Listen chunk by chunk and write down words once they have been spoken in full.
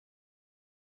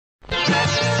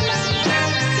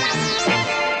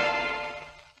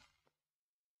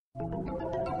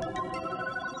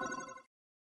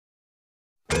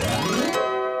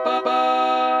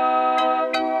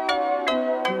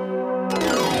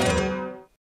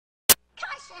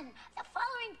Attention! The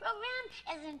following program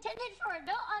is intended for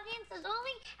adult audiences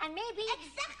only and may be...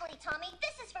 Exactly, Tommy.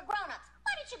 This is for grown-ups.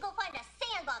 Why don't you go find a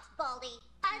sandbox, Baldy?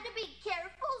 And to be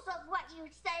careful of what you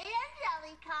say,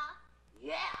 Angelica.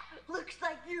 Yeah, looks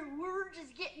like your words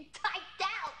is getting typed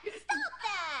out. Stop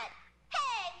that!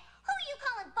 Hey, who are you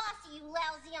calling bossy, you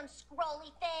lousy,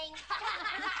 unscrolly thing?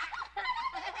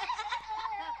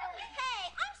 Hey,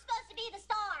 I'm supposed to be the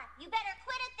star. You better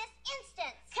quit at this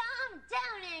instant. Calm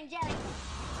down, Angelica.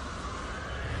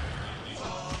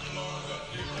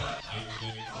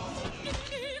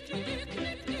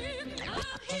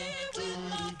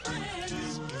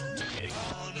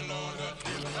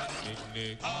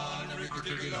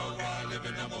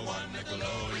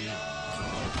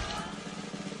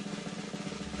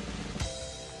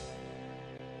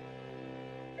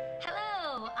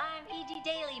 Hello, I'm E.G.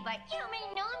 Daily, but you may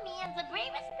know me as the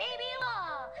bravest baby of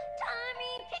all,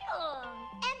 Tommy Pickles.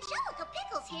 Angelica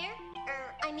Pickles here.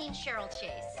 I mean Cheryl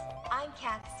Chase. I'm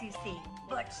Kath Susie,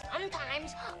 but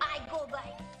sometimes I go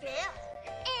by Phil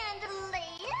And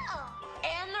Leo.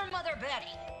 and their mother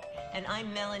Betty. And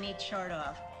I'm Melanie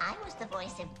Chartoff I was the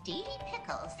voice of Dee Dee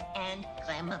Pickles and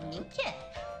Grandma Minka.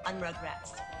 on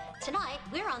Rugrats. Tonight,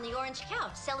 we're on the Orange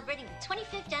Couch celebrating the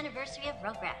 25th anniversary of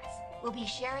Rugrats. We'll be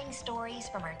sharing stories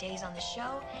from our days on the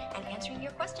show and answering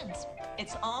your questions.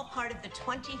 It's all part of the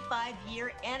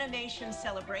 25-year animation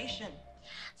celebration.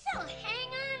 So hang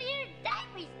on to your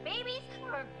diapers, babies.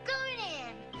 We're going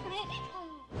in.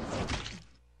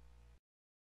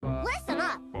 Listen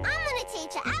up. I'm gonna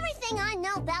teach you everything I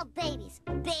know about babies.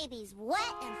 Babies wet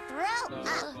and throw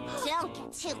up. Don't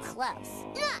get too close.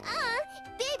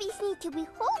 Babies need to be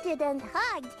holded and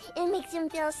hugged. It makes them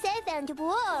feel safe and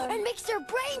warm. And makes their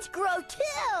brains grow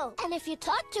too. And if you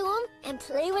talk to them and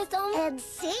play with them and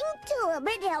sing to them,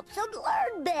 it helps them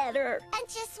learn better. And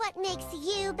just what makes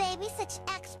you babies such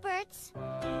experts?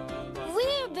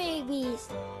 We're babies.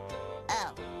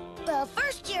 Oh, the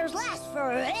first years last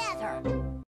forever.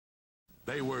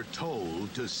 They were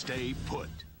told to stay put.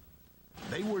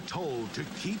 They were told to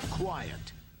keep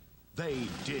quiet. They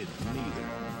did neither.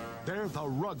 They're the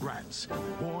Rugrats,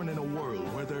 born in a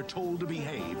world where they're told to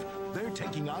behave. They're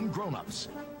taking on grown-ups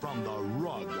from the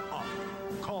rug up.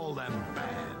 Call them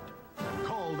bad.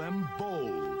 Call them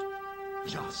bold.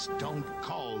 Just don't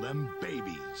call them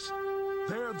babies.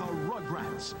 They're the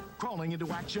Rugrats, crawling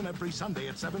into action every Sunday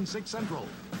at 7/6 Central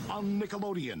on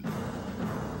Nickelodeon.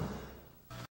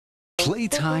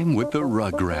 Playtime with the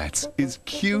Rugrats is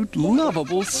cute,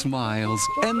 lovable smiles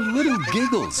and little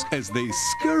giggles as they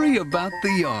scurry about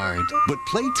the yard. But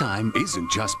playtime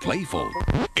isn't just playful.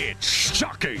 It's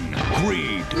shocking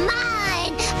greed.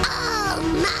 Mine! Oh,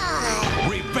 mine!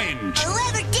 Revenge.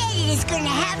 Whoever did it is gonna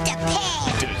have to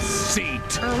pay!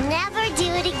 Deceit. I'll never do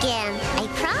it again. I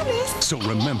promise. So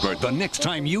remember, the next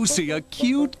time you see a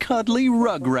cute, cuddly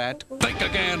Rugrat, think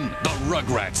again. The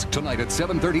Rugrats, tonight at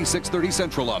 7:30, 6:30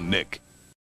 Central on Nick.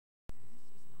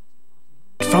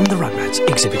 From the Rugrats,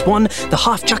 Exhibit 1, the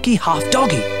half-Chucky,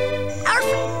 half-Doggy. Arf!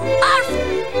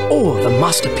 Arf! Or the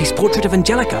masterpiece portrait of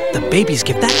Angelica. The babies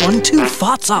give that one 2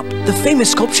 farts up. The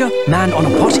famous sculpture, Man on a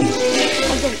Potty.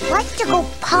 I don't like to go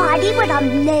party when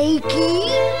I'm naked.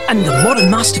 And the modern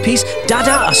masterpiece,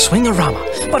 Dada a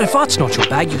Swingorama. But if art's not your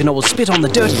bag, you can always spit on the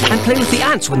dirt and play with the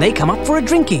ants when they come up for a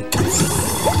drinky.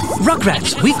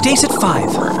 Rugrats, weekdays at 5.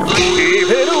 Keep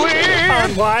it away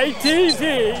on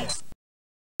YTV.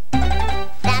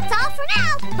 That's all for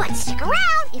now, but stick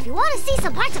around if you want to see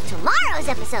some parts of tomorrow's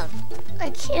episode. I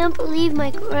can't believe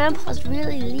my grandpa's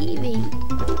really leaving.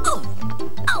 Oh!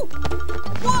 Oh!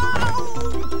 Whoa!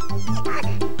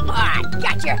 Ah,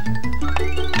 gotcha!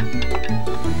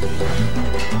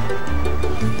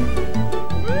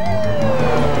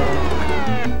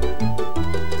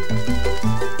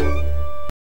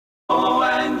 Oh,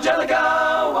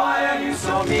 Angelica, why are you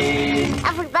so mean?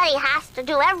 Everybody has to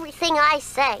do everything I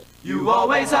say. You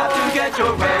always have to get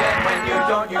your way, and when you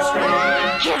don't, you scream.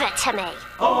 Give it to me.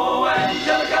 Oh,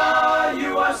 Angelica,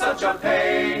 you are such a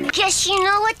pain. Guess you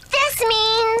know what this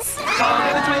means.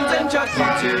 Tommy the twins and Chucky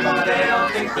too, they all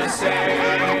think the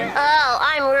same. Oh,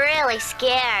 I'm really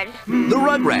scared. The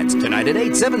Rugrats, tonight at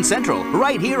 8/7 Central,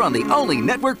 right here on the only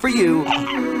network for you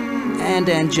and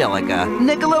Angelica,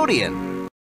 Nickelodeon.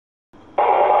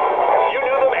 You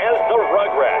knew them as the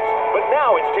Rugrats, but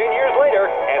now it's 10 years later,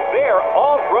 and they're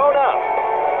all grown up.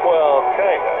 Well,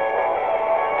 kinda.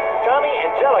 Tommy,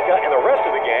 Angelica, and the rest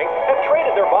of the gang have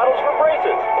traded their bottles for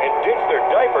braces and ditched their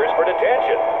diapers for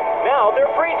detention. Now they're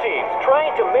preteens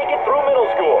trying to make it through middle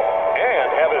school and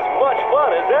have as much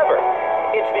fun as ever.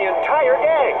 It's the entire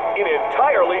gang in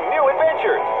entirely new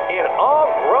adventures in All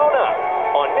Grown Up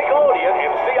on Nickelodeon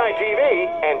and CITV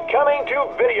and coming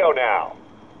to video now.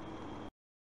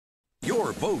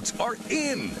 Your votes are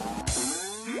in.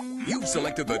 You've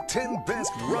selected the 10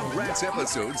 best Rugrats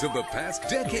episodes of the past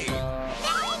decade.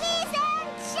 Ladies and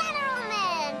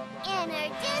gentlemen,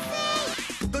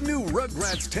 introducing The new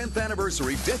Rugrats 10th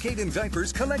Anniversary Decade in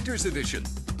Diapers Collector's Edition.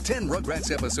 10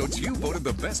 Rugrats episodes you voted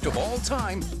the best of all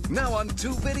time, now on 2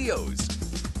 videos.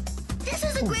 This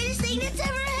is the greatest thing that's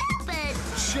ever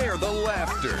happened. Share the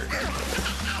laughter,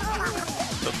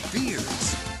 the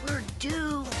fears, We're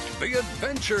doomed. the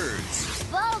adventures,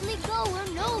 Boldly go where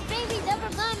no baby's ever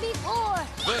gone before.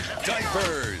 the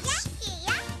diapers. Yucky,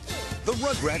 yucky. The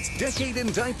Rugrats Decade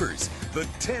in Diapers. The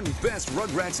 10 best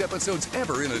Rugrats episodes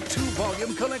ever in a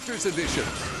 2-volume collector's edition.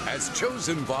 As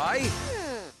chosen by...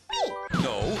 Me.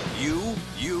 No, you,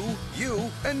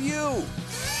 and you.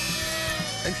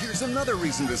 And here's another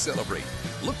reason to celebrate.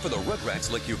 Look for the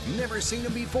Rugrats like you've never seen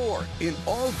them before. In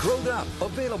All Grown Up,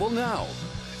 available now.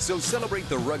 So celebrate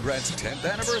the Rugrats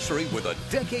 10th anniversary with a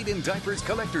Decade in Diapers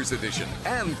Collector's Edition.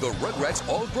 And the Rugrats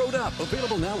All Grown Up,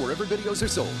 available now wherever videos are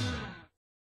sold.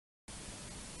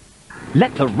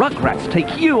 Let the Rugrats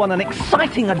take you on an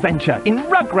exciting adventure in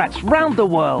Rugrats Round the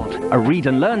World, a read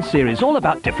and learn series all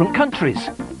about different countries.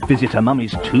 Visit a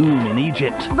mummy's tomb in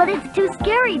Egypt. But it's too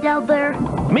scary, Delbert.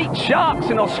 Meet sharks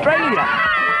in Australia.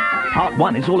 Part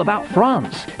 1 is all about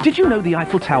France. Did you know the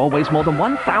Eiffel Tower weighs more than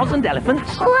 1,000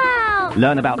 elephants? Wow!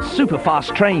 Learn about super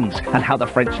fast trains and how the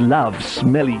French love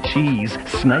smelly cheese,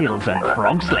 snails and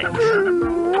frog's legs.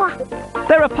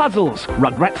 There are puzzles,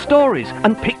 Rugrat stories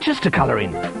and pictures to colour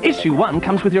in. Issue 1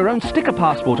 comes with your own sticker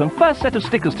passport and first set of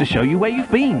stickers to show you where you've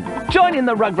been. Join in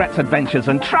the Rugrats adventures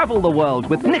and travel the world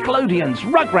with Nickelodeon's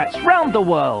Rugrats Round the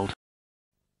World.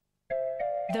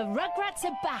 The Rugrats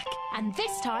are back, and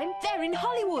this time they're in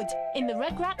Hollywood, in the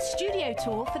Rugrats studio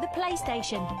tour for the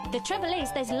PlayStation. The trouble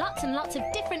is, there's lots and lots of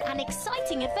different and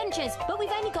exciting adventures, but we've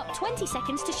only got 20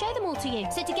 seconds to show them all to you.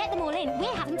 So to get them all in,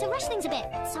 we're having to rush things a bit.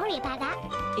 Sorry about that.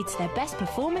 It's their best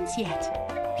performance yet.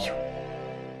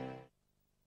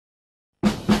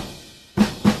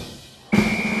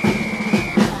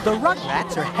 The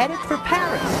Rugrats are headed for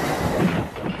Paris.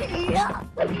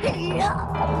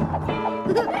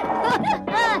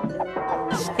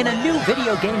 In a new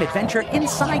video game adventure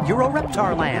inside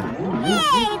Euro-Reptar Land.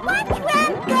 Yay! Watch where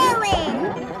I'm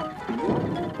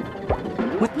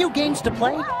going! With new games to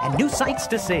play and new sights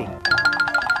to see.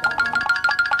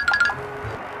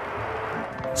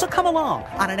 So come along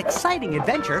on an exciting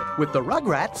adventure with the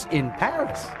Rugrats in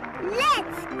Paris.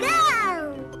 Let's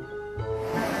go!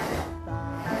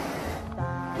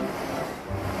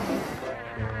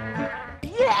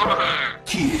 Yeah!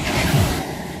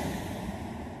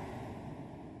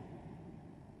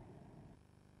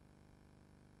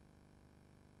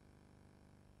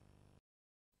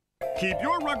 Keep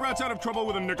your Rugrats out of trouble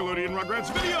with a Nickelodeon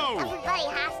Rugrats video! Everybody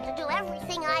has to do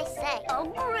everything I say. Oh,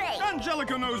 great!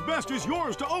 Angelica Knows Best is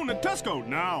yours to own at Tesco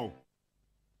now.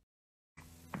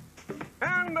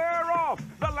 And they're off!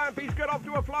 The Lampies get off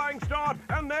to a flying start,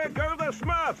 and there go the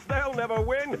Smurfs. They'll never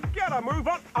win. Get a move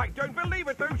on. I don't believe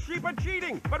it. Those sheep are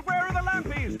cheating. But where are the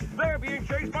Lampies? They're being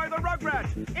chased by the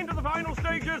Rugrats into the final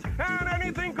stages, and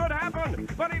anything could happen.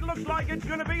 But it looks like it's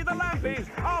going to be the Lampies,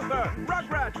 Arthur,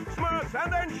 Rugrats, Smurfs,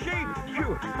 and then sheep.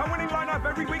 Phew. A winning lineup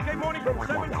every weekday morning from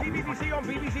 7 TVBC on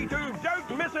BBC 2.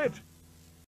 Don't miss it.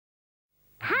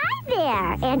 Hi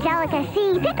there, Angelica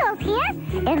C. Pickles here.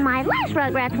 In my last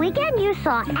Rugrats weekend, you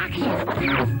saw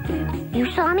action. You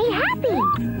saw me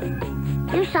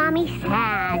happy. You saw me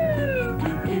sad.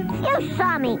 You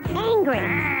saw me angry.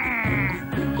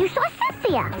 You saw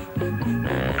Cynthia.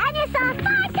 And you saw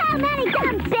far too many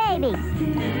dumb babies.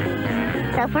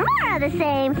 So for more of the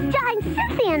same, join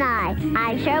Cynthia and I.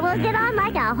 I'm sure we'll get on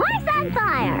like a horse on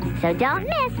fire. So don't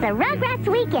miss the Rugrats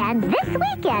weekend this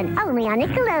weekend, only on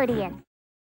Nickelodeon.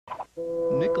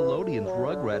 Nickelodeon's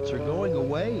Rugrats are going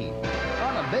away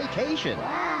on a vacation.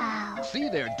 Wow. See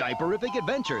their diaperific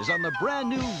adventures on the brand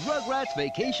new Rugrats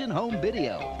Vacation Home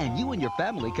Video. And you and your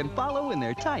family can follow in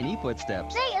their tiny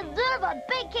footsteps. They deserve a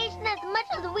vacation as much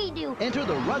as we do. Enter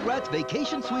the Rugrats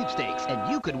Vacation Sweepstakes,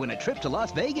 and you could win a trip to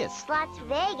Las Vegas. Las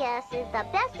Vegas is the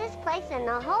bestest place in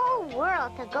the whole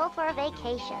world to go for a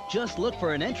vacation. Just look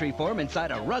for an entry form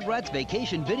inside a Rugrats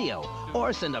Vacation Video,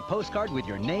 or send a postcard with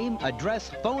your name,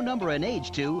 address, phone number, and age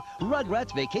to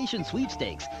Rugrats Vacation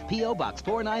Sweepstakes, P.O. Box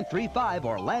 4935,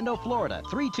 Orlando, Florida. Florida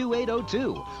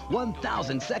 32802.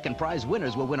 1,000 second prize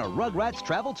winners will win a Rugrats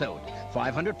travel tote.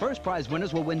 500 first prize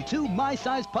winners will win 2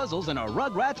 my-size puzzles and a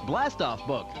Rugrats blast-off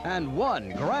book. And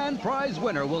 1 grand prize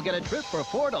winner will get a trip for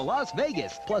 4 to Las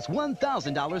Vegas, plus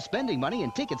 $1,000 spending money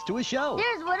and tickets to a show.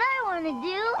 Here's what I want to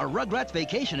do. A Rugrats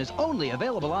vacation is only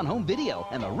available on home video,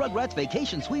 and the Rugrats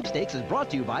Vacation Sweepstakes is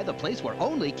brought to you by the place where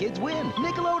only kids win,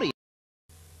 Nickelodeon.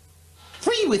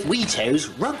 Free with Weetos,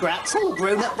 Rugrats all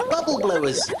grown up bubble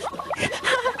blowers.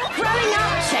 Growing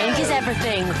up changes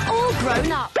everything. All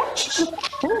grown up.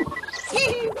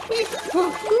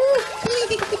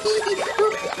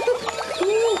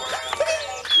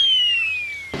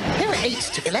 Who hates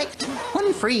to collect?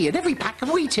 1 free in every pack of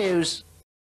Weetos.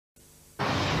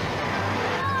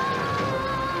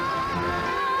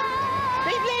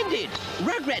 They've landed!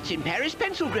 Rugrats in Paris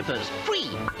pencil grippers.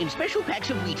 Free in special packs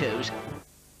of Weetos.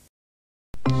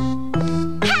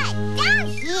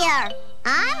 Here,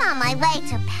 I'm on my way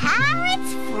to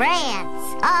Paris, France.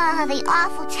 Ah, the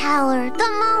Eiffel Tower, the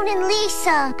Mona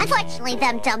Lisa. Unfortunately,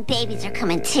 them dumb babies are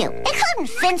coming too, including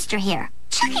Finster here.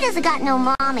 Chucky doesn't got no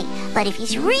mommy, but if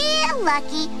he's real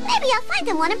lucky, maybe I'll find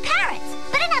him one in Paris.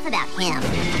 But enough about him.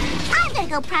 I'm gonna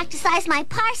go practicize my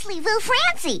parsley-vous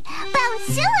Francie.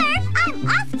 Bonsoir, I'm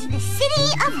off to the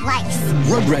City of Lights.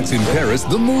 Rugrats in Paris,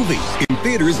 the movie. In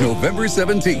theaters November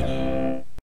 17th.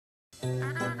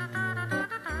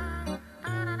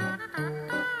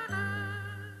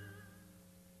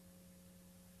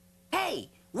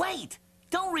 Wait!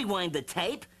 Don't rewind the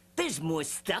tape. There's more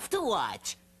stuff to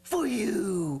watch. For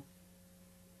you.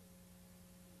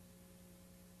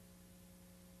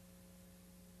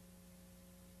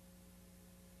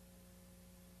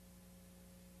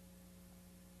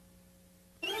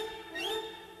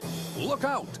 Look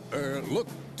out, look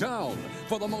down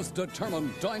for the most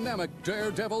determined, dynamic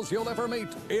daredevils you'll ever meet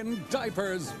in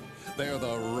diapers. They're the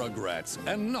Rugrats,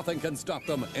 and nothing can stop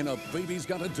them in A Baby's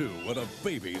Gotta Do What a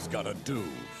Baby's Gotta Do.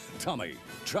 Tommy,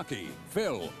 Chucky,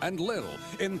 Phil, and Lil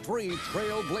in 3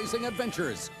 trailblazing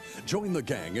adventures. Join the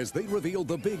gang as they reveal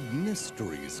the big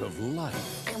mysteries of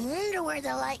life. I wonder where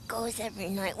the light goes every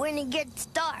night when it gets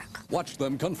dark. Watch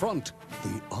them confront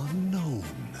the unknown.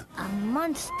 A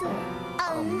monster.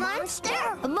 A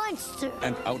monster? A monster.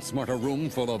 And outsmart a room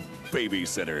full of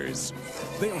babysitters.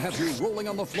 They'll have you rolling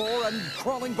on the floor and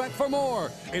crawling back for more.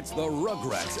 It's the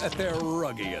Rugrats at their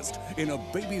ruggiest. In A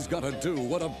Baby's Gotta Do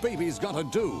What a Baby's Gotta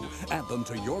Do. Add them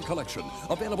to your collection.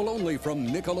 Available only from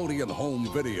Nickelodeon Home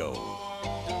Video.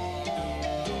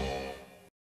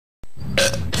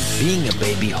 Being a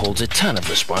baby holds a ton of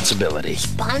responsibility.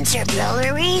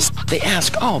 Responsibilities? They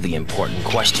ask all the important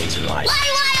questions in life. Why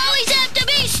do I always have to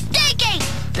be stinky?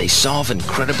 They solve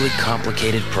incredibly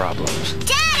complicated problems.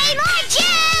 Daddy, more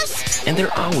juice! And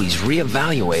they're always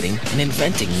reevaluating and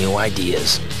inventing new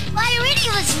ideas. Why are any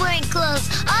of us wearing clothes?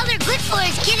 All they're good for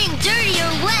is getting dirty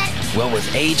or wet. Well,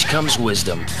 with age comes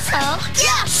wisdom. So?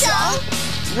 Yeah, so?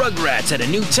 Rugrats at a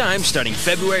new time starting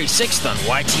February 6th on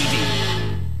YTV.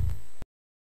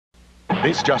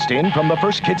 This just in from the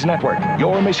First Kids Network.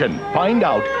 Your mission, find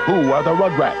out who are the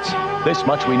Rugrats. This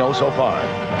much we know so far.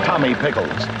 Tommy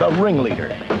Pickles, the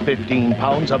ringleader. 15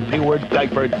 pounds of pure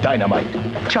diaper dynamite.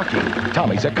 Chucky,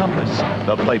 Tommy's accomplice.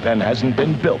 The playpen hasn't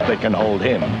been built that can hold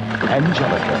him.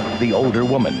 Angelica, the older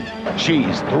woman.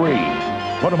 She's 3.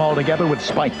 Put them all together with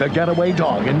Spike, the getaway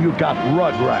dog, and you've got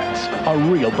Rugrats,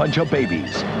 a real bunch of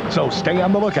babies. So stay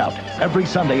on the lookout every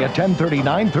Sunday at 10:30,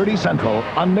 9:30 Central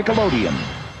on Nickelodeon.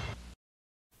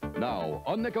 Now,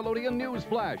 on Nickelodeon News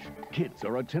Flash, kids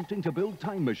are attempting to build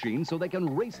time machines so they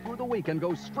can race through the week and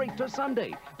go straight to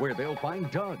Sunday, where they'll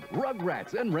find Doug,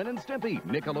 Rugrats, and Ren and Stimpy,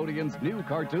 Nickelodeon's new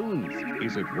cartoons.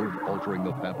 Is it worth altering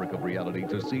the fabric of reality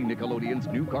to see Nickelodeon's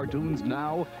new cartoons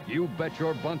now? You bet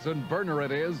your Bunsen burner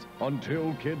it is.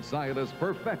 Until kid scientists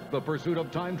perfect the pursuit of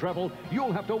time travel,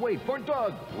 you'll have to wait for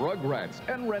Doug, Rugrats,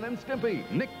 and Ren and Stimpy.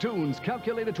 Nicktoons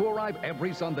calculated to arrive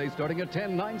every Sunday starting at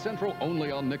 10, 9 Central, only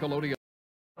on Nickelodeon.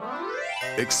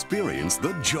 Experience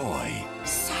the joy,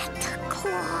 Santa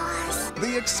Claus,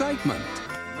 the excitement,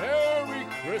 Merry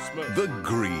Christmas, the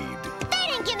greed. They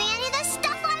didn't give me any of the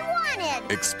stuff I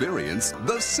wanted. Experience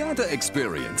the Santa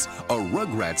Experience, a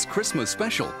Rugrats Christmas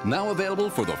special, now available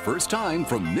for the first time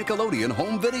from Nickelodeon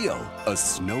Home Video. A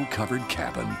snow-covered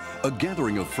cabin, a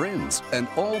gathering of friends, and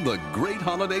all the great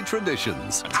holiday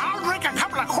traditions. I'll drink a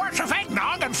couple of quarts of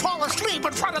eggnog and fall asleep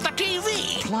in front of the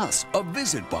TV. Plus, a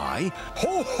visit by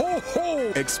Ho Ho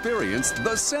Ho. Experience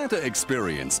the Santa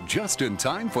Experience just in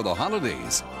time for the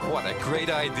holidays. What a great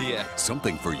idea.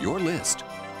 Something for your list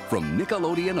from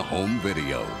Nickelodeon Home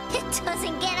Video. It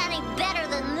doesn't get any better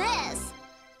than this.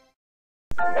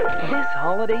 This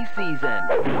holiday season.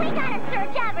 We gotta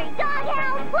search every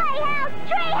doghouse, playhouse,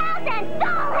 treehouse, and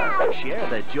dollhouse. Share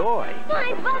the joy.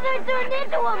 My brother turned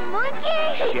into a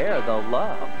monkey. Share the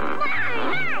love.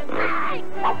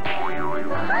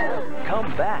 Come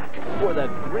back for the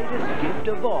greatest gift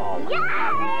of all. Yay!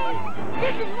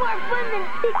 This is more fun than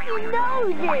picking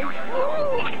noses.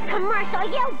 Commercial,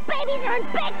 you babies are in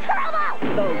big trouble.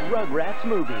 The Rugrats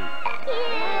movie.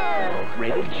 Ew.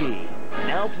 Rated G.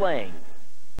 Now playing.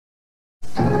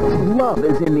 Love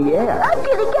is in the air. I'm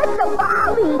gonna get the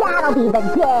Barbie. That'll be the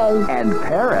day. And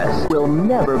Paris will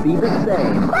never be the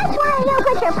same. That's why I don't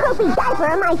put your poopy diaper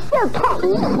in my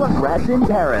suitcase. Rugrats in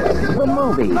Paris. The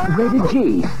movie. Rated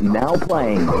G. Now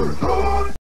playing.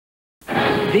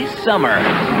 This summer,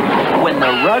 when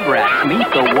the Rugrats meet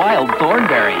the wild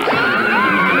Thornberries.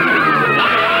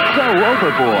 Go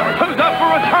overboard. Who's up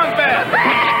for a combat?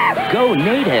 Go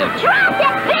native. Drop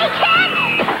it, beacon!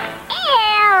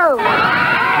 Ew!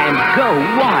 And go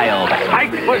wild.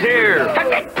 Spike was here.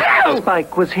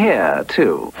 Spike was here,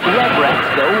 too.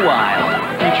 Rugrats Go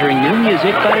Wild. Featuring new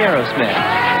music by Aerosmith.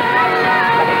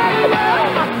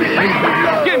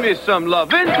 Give me some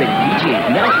lovin'. The PG.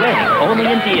 Now playing. Only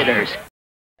in theaters.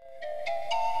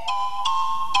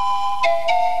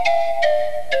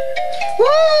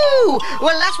 Woo!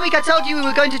 Well, last week I told you we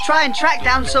were going to try and track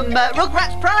down some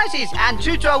Rugrats prizes, and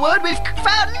true to our word, we've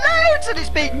found loads, and it's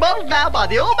being modelled now by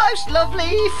the almost lovely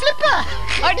Flipper.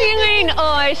 What do you mean,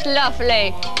 almost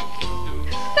lovely?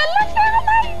 The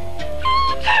lovely.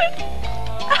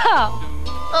 Oh.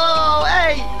 Oh,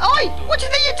 hey! Oi! What do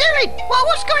you think you're doing? Well,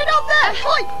 what's going on there?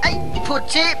 Oi! Hey,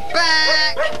 put it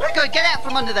back! Go, get out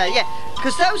from under there, yeah.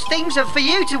 Because those things are for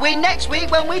you to win next week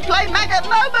when we play Maggot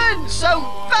Moments! So,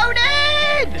 vote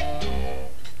in!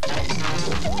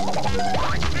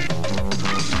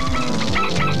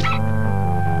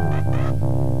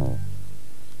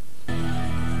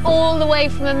 All the way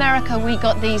from America, we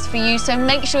got these for you, so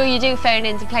make sure you do phone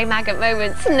in to play Maggot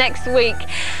Moments next week.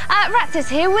 Rats is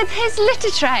here with his litter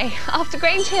tray after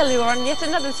Grange Hill, who are on yet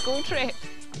another school trip.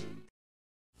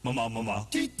 Mama, mama,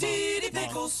 dee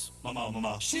pickles. Mama,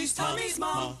 mama, she's Tommy's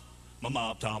mom.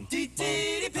 Mama, Tom, dee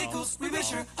pickles. We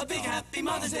wish her a big happy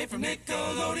Mother's Day from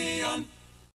Nickelodeon.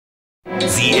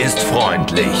 Sie ist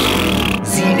freundlich.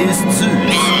 Sie ist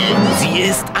süß. Sie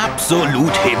ist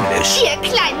absolut himmlisch. Ihr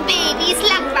kleinen Babys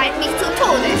langweilt mich zu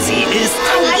Tode. Sie ist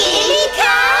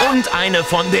Angelika! Und eine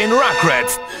von den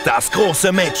Rugrats. Das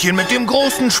große Mädchen mit dem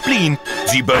großen Spleen.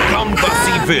 Sie bekommt, was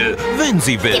sie will, wenn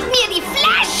sie will. Gib mir die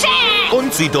Flasche!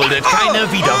 Und sie duldet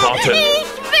keine Widerworte. Ich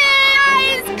will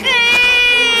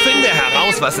Eiscreme! Finde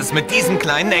heraus, was es mit diesem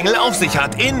kleinen Engel auf sich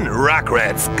hat in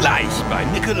Rugrats. Gleich bei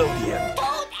Nickelodeon.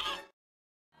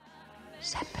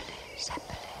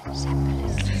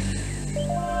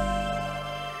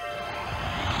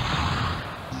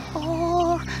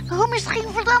 Oh,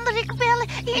 misschien verander ik wel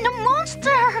in een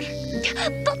monster.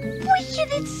 Dat moet je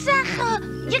niet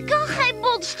zeggen. Je kan geen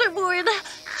monster worden.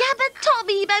 Jij bent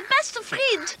Tommy, mijn beste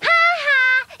vriend.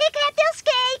 Haha, ik heb dus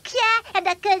cakeje. En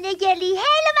daar kunnen jullie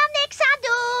helemaal niks aan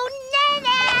doen.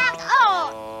 Nee. Oh.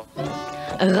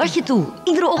 Een ratje toe.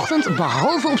 Iedere ochtend,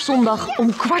 behalve op zondag,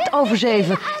 om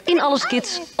 7:15 in Alles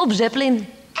Kids op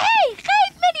Zeppelin. Hey,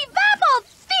 geef me die waffel,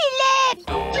 Philip!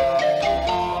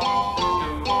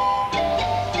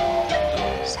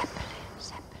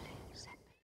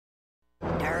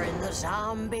 During the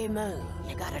zombie moon,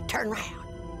 you gotta turn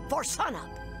around for sunup,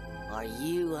 or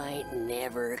you ain't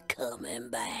never coming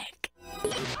back.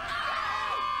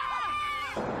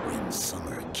 When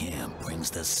summer camp brings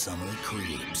the summer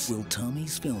creeps, will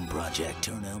Tommy's film project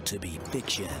turn out to be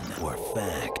fiction or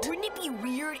fact? Wouldn't it be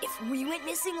weird if we went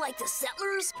missing like the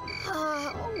settlers?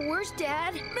 Where's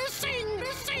Dad? Missing!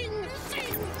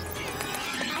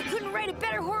 I couldn't write a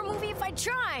better horror movie if I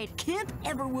tried. Camp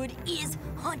Everwood is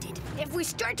haunted. If we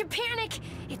start to panic,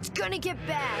 it's gonna get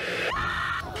bad.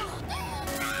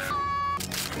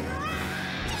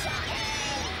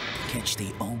 Catch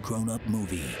the all-grown-up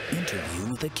movie,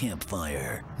 Interview with a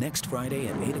Campfire, next Friday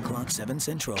at 8 o'clock 7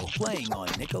 Central, playing on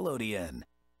Nickelodeon.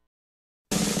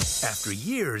 After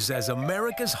years as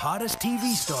America's hottest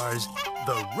TV stars,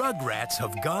 the Rugrats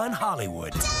have gone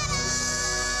Hollywood.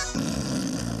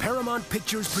 Paramount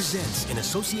Pictures presents, in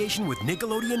association with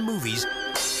Nickelodeon Movies,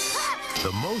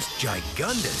 the most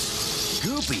gigundous,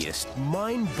 goopiest,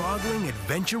 mind-boggling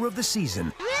adventure of the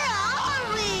season.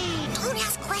 Don't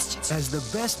ask questions. As the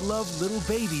best-loved little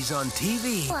babies on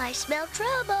TV I smell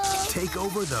trouble. take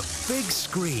over the big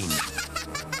screen.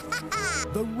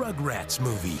 The Rugrats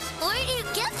movie. Where do you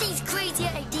get these crazy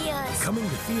ideas? Coming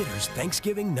to theaters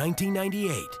Thanksgiving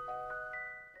 1998.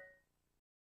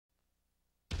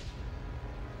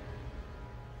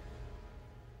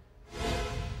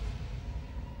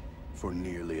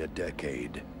 a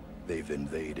decade, they've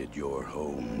invaded your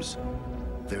homes.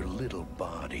 Their little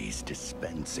bodies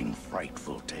dispensing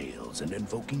frightful tales and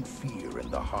invoking fear in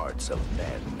the hearts of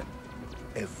men.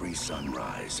 Every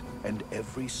sunrise and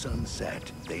every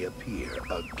sunset, they appear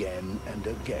again and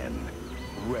again,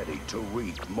 ready to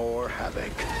wreak more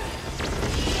havoc.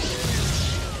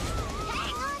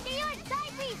 Hang on to your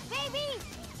diapers, baby!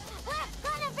 We're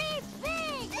gonna be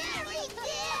big! Very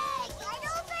big! I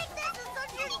don't think this is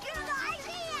such a good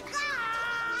idea,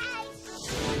 guys!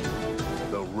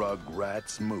 The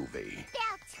Rugrats movie.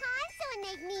 About time someone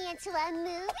make me into a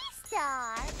movie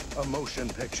star. A motion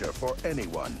picture for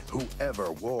anyone who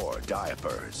ever wore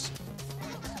diapers.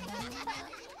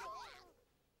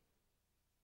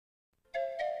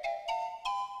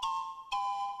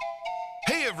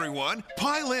 Hey everyone,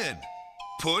 pile in,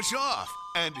 push off,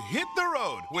 and hit the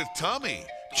road with Tommy,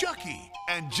 Chucky,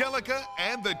 Angelica,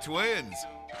 and the twins.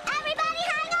 Everybody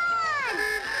hang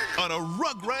on! On a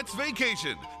Rugrats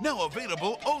vacation, now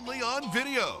available only on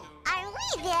video. Are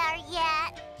we there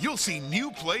yet? You'll see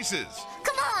new places.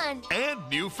 Come on! And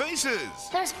new faces.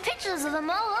 There's pictures of them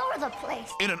all over the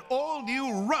place. In an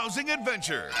all-new rousing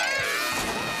adventure.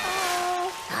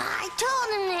 I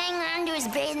told him to hang on to his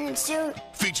bathing suit.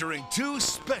 Featuring 2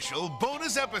 special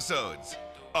bonus episodes.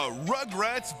 A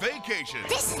Rugrats Vacation.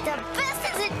 This is the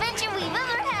bestest adventure we've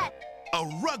ever had. A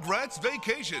Rugrats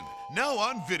Vacation, now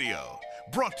on video.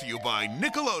 Brought to you by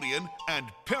Nickelodeon and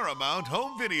Paramount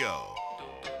Home Video.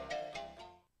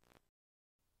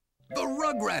 The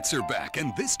Rugrats are back,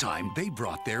 and this time they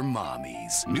brought their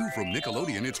mommies. New from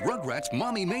Nickelodeon, it's Rugrats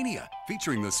Mommy Mania,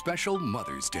 featuring the special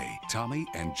Mother's Day. Tommy,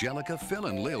 Angelica, Phil,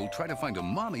 and Lil try to find a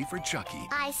mommy for Chucky.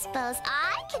 I suppose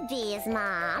I could be his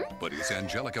mom. But is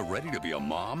Angelica ready to be a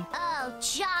mom? Oh,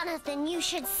 Jonathan, you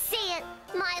should see it.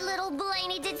 My little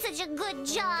Blaney did such a good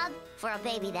job. For a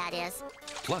baby, that is.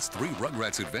 Plus 3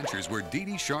 Rugrats adventures where Dee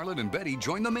Dee, Charlotte, and Betty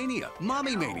join the Mania.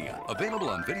 Mommy Mania, available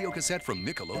on videocassette from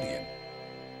Nickelodeon.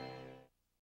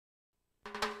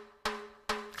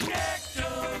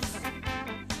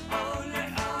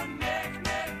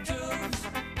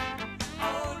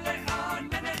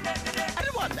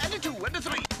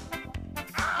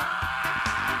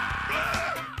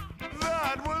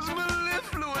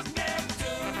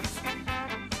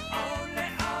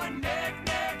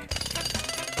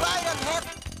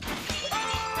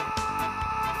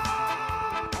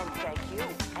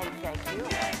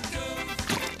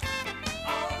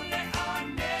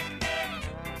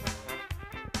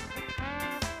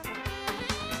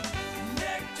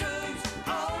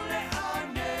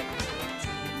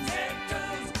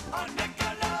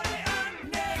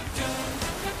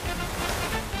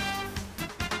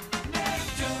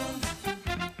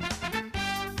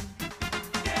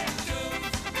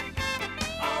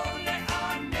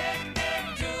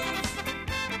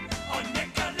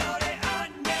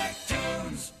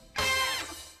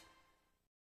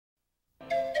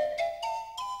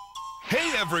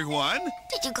 Hey everyone!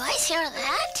 Did you guys hear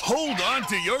that? Hold on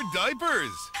to your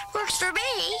diapers! Works for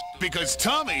me. Because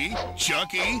Tommy,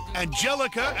 Chucky,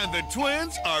 Angelica, and the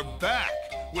twins are back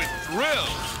with thrills,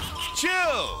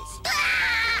 chills,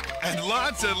 and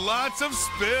lots of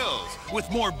spills, with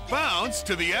more bounce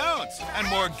to the ounce and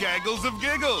more gaggles of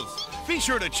giggles. Be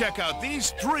sure to check out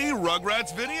these 3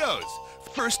 Rugrats videos.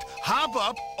 First, hop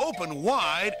up, open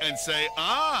wide, and say,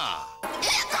 ah!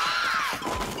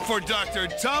 For Dr.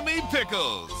 Tommy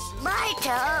Pickles. My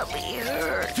tummy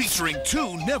hurts. Featuring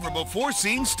 2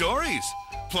 never-before-seen stories.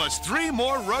 Plus 3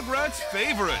 more Rugrats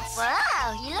favorites.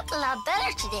 Wow, you look a lot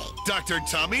better today. Dr.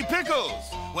 Tommy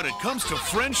Pickles. When it comes to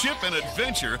friendship and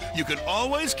adventure, you can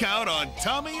always count on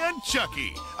Tommy and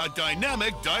Chucky, a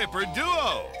dynamic diaper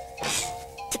duo.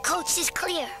 The coast is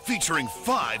clear. Featuring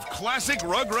 5 classic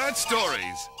Rugrats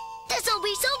stories. This'll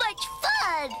be so much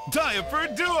fun.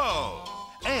 Diaper duo.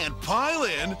 And pile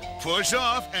in, push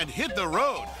off, and hit the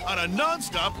road on a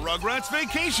non-stop Rugrats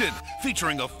vacation,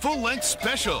 featuring a full-length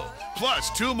special,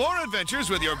 plus 2 more adventures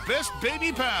with your best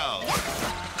baby pals.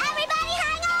 Everybody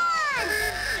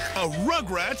hang on! A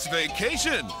Rugrats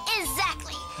vacation.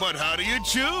 Exactly. But how do you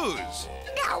choose?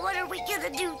 Now what are we gonna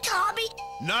do, Tommy?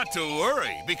 Not to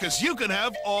worry, because you can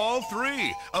have all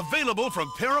 3, available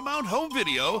from Paramount Home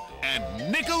Video and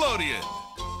Nickelodeon.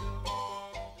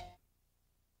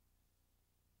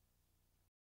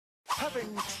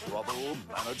 Having trouble trouble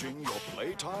managing your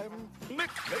playtime? Nick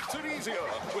makes it easier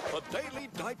with the Daily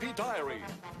Diaper Diary.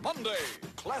 Monday,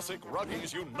 classic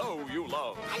Ruggies you know you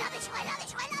love. I love this show, I love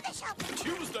this show, I love this show.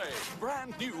 Tuesday,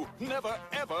 brand new, never,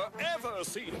 ever, ever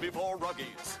seen before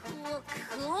Ruggies.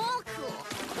 Cool.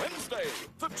 Wednesday,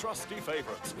 the trusty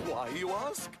favorites. Why, you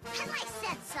ask? 'Cause I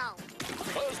said so.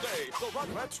 Thursday, the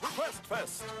Rugrats Request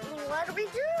Fest. What do we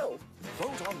do?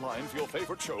 Vote online for your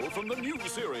favorite show from the new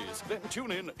series. Then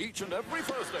tune in each and every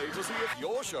Thursday to see if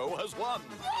your show has won.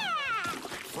 Yeah!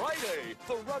 Friday,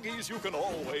 the Ruggies you can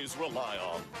always rely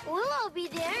on. We'll all be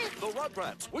there. The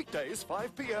Rugrats, weekdays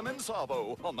 5 p.m. in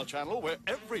Sabo, on the channel where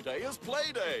every day is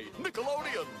play day.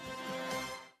 Nickelodeon.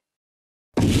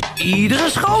 Iedere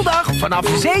schooldag vanaf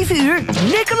 7 uur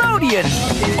Nickelodeon.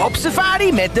 Op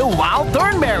safari met de Wild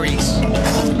Thornberries.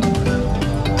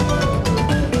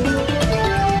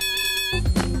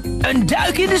 Een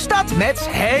duik in de stad met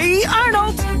Hey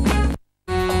Arnold.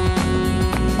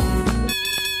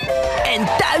 En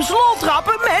thuis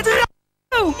loltrappen met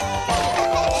Rauw.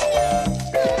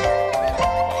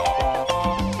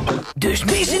 Dus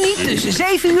mis het niet tussen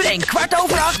 7 uur en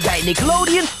 7:15 bij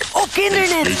Nickelodeon op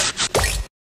Kindernet.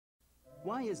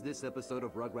 Why is this episode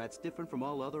of Rugrats different from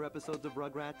all other episodes of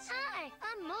Rugrats? Hi,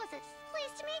 I'm Moses.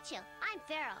 Pleased to meet you. I'm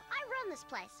Pharaoh. I run this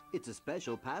place. It's a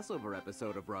special Passover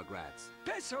episode of Rugrats.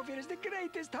 Passover is the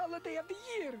greatest holiday of the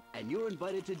year. And you're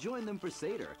invited to join them for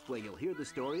Seder, where you'll hear the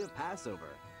story of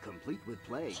Passover, complete with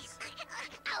plagues.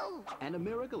 And a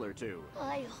miracle or two.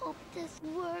 I hope this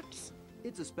works.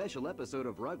 It's a special episode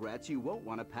of Rugrats you won't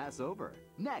want to pass over.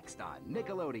 Next on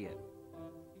Nickelodeon.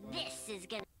 This is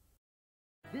gonna...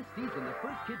 This season, the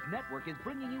First Kids Network is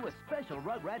bringing you a special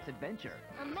Rugrats adventure.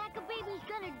 A Mecha Baby's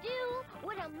gonna do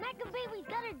what a Mecha Baby's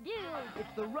gonna do.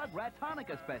 It's the Rugrats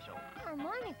Hanukkah special.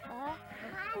 Hanukkah?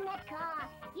 Hanukkah.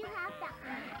 You have to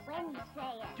when you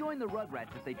say it. Join the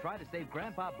Rugrats as they try to save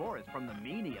Grandpa Boris from the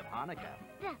meanie of Hanukkah.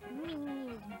 The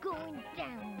meanie is going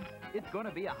down. It's going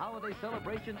to be a holiday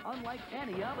celebration unlike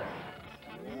any other.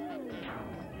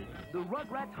 The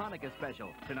Rugrats Hanukkah special,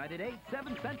 tonight at 8,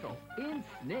 7 Central, in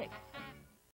Snick.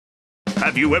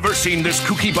 Have you ever seen this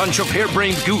kooky bunch of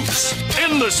harebrained goofs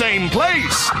in the same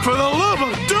place? For the love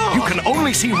of dog! You can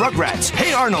only see Rugrats,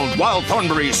 Hey Arnold, Wild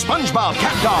Thornberries, SpongeBob,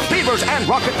 CatDog, Beavers, and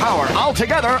Rocket Power all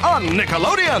together on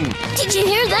Nickelodeon. Did you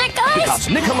hear that, guys? Because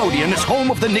Nickelodeon is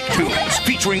home of the Nicktoons,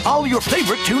 featuring all your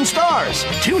favorite Toon stars.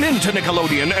 Tune in to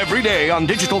Nickelodeon every day on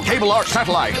digital cable or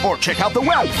satellite, or check out the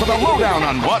web for the lowdown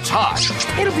on what's hot.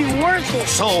 It'll be worth it.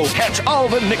 So catch all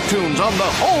the Nicktoons on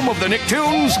the home of the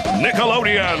Nicktoons,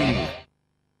 Nickelodeon.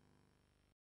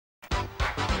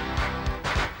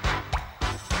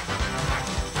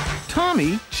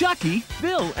 Tommy, Chucky,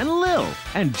 Bill, and Lil.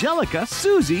 Angelica,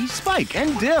 Susie, Spike,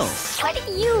 and Dill. What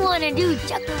do you want to do,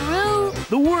 Chuckaroo?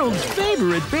 The world's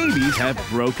favorite babies have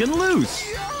broken loose.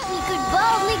 We could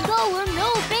boldly go where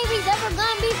no baby's ever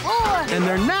gone before. And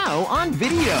they're now on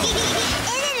video.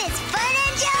 Isn't it fun,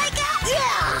 Angelica?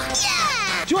 Yeah!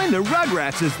 Yeah! Join the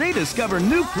Rugrats as they discover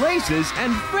new places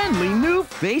and friendly new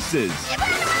faces.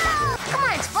 Come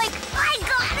on, Spike. I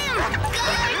got him! Go,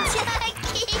 Chucky!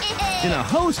 In a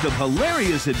host of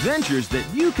hilarious adventures that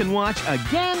you can watch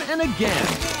again and again.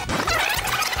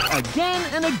 Again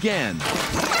and again.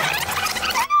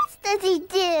 What else does he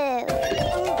do?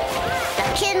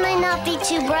 The kid may not be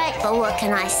too bright, but what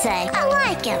can I say? I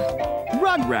like him.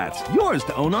 Rugrats, yours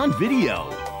to own on video.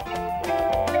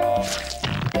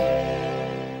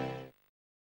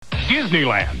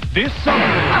 Disneyland this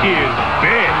summer is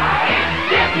big.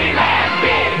 Disneyland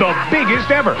big! The biggest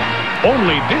ever.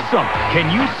 Only this summer can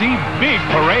you see big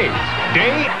parades,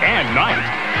 day and night.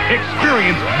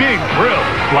 Experience big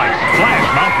thrills like Splash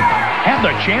Mountain. Have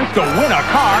the chance to win a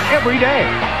car every day.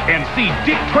 And see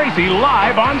Dick Tracy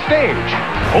live on stage.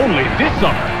 Only this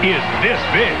summer is this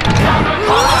big.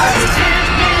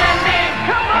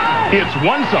 It's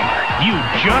one summer you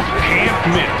just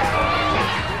can't miss.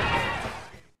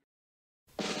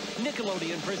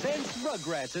 Nickelodeon presents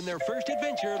Rugrats in their first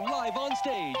adventure live on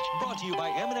stage. Brought to you by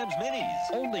M&M's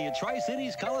Minis. Only at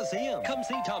Tri-Cities Coliseum. Come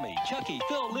see Tommy, Chucky,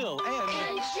 Phil, Lil, and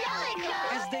Angelica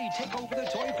as they take over the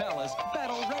Toy Palace,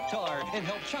 battle Reptar, and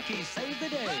help Chucky save the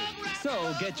day.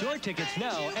 So get your tickets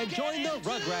now and join the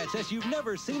Rugrats as you've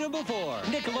never seen them before.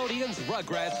 Nickelodeon's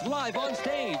Rugrats live on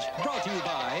stage. Brought to you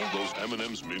by those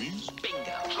M&M's Minis.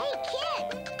 Bingo. Hey,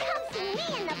 kid, come see me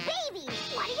and the baby.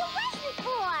 What are you waiting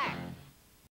for?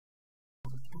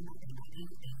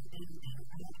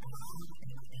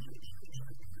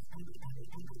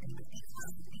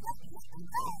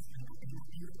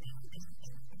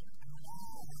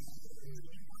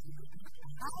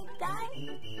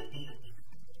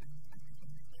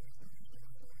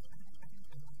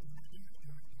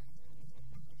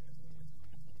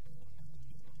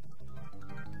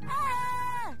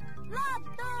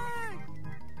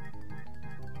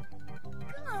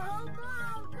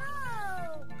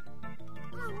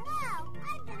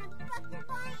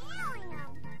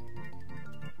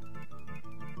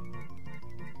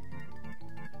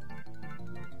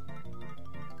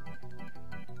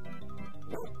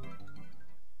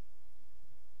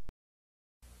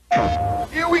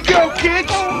 we go,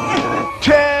 kids!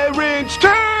 Terrence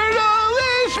Turtle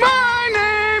is my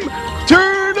name!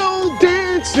 Turtle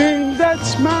dancing,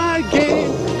 that's my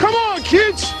game. Come on,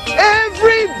 kids!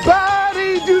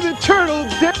 Everybody do the turtle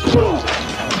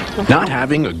dance! Not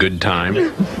having a good time?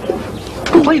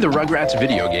 Play the Rugrats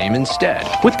video game instead,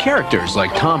 with characters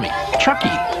like Tommy,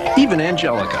 Chucky, even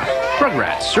Angelica.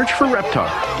 Rugrats, search for Reptar.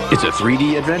 It's a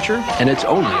 3D adventure, and it's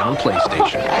only on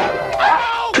PlayStation.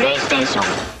 PlayStation.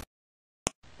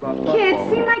 Kids,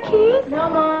 see my keys? No,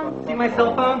 Mom. See my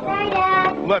cell phone? Sorry,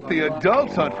 Dad. Let the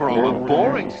adults hunt for all the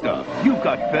boring stuff. You've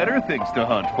got better things to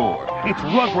hunt for. It's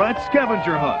Rugrats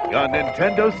Scavenger Hunt on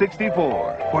Nintendo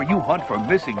 64, where you hunt for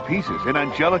missing pieces in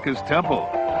Angelica's temple,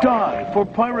 dive for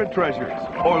pirate treasures,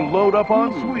 or load up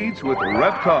on sweets with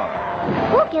Reptar.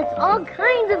 Look, it's all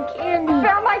kinds of candy.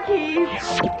 Found my keys.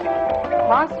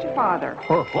 Lost your father.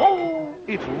 Ho-ho!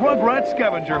 It's Rugrats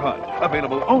Scavenger Hunt,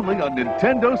 available only on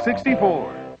Nintendo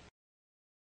 64.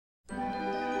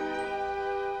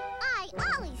 I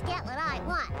always get what I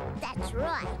want. That's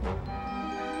right.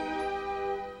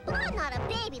 But I'm not a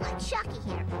baby like Chucky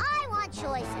here. I want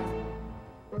choices.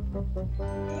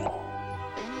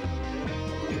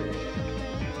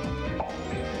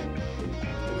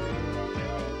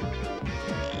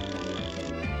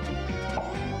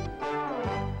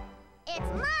 It's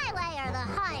my way or the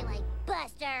highway,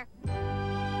 Buster.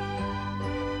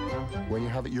 When you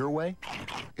have it your way,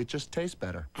 it just tastes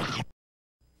better.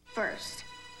 First,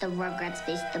 the Rugrats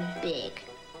face the big,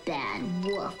 bad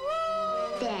wolf.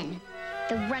 Then,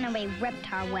 the runaway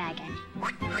Reptar wagon.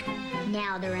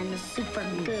 Now they're in the super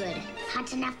good.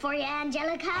 Hot enough for you,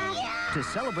 Angelica? Yeah! To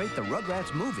celebrate the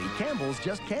Rugrats movie, Campbell's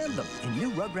just canned them in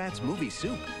new Rugrats movie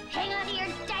soup. Hang on to your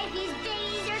diapies,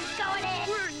 babies, you're going in.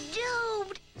 We're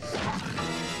doomed.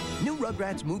 New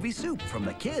Rugrats movie soup from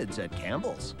the kids at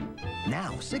Campbell's.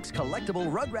 Now, 6 collectible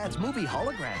Rugrats movie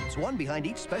holograms, one behind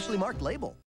each specially marked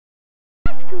label.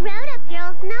 Us grown-up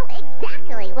girls know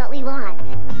exactly what we want.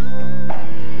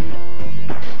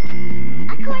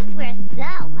 Of course, we're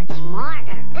so much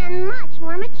smarter and much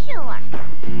more mature.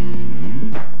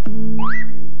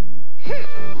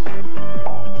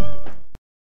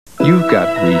 You've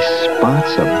got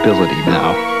responsibility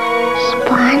now.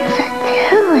 Responsibility.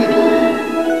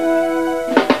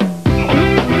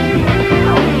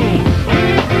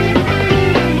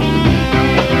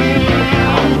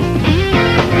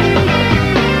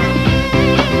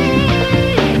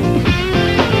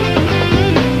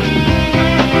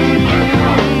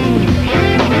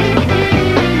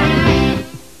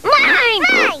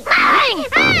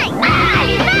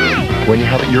 When you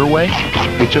have it your way,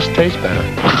 it just tastes better.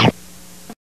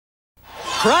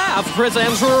 Kraft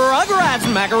presents Rugrats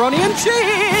Macaroni and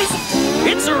Cheese!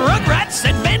 It's Rugrats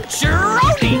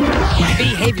Adventure-oni! My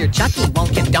behavior Chucky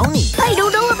won't condone me. I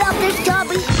don't know about this,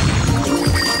 Dobby.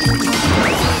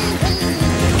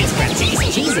 It's Kraft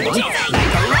cheese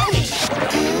macaroni!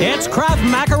 It's Kraft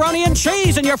Macaroni and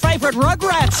Cheese in your favorite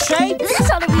Rugrats shape! This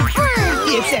ought to be fun!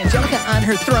 It's Angelica on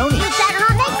her throne. You better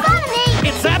not make fun of me!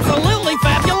 It's absolutely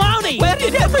fabuloni! Where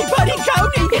did everybody go?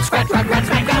 It's Kraft Rugrats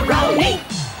Macaroni!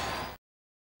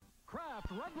 Kraft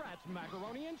Rugrats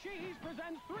Macaroni and Cheese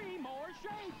presents 3 more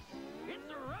shapes! It's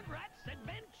the Rugrats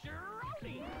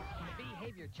Adventure-oni! My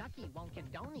behavior Chucky won't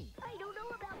condone me. I don't know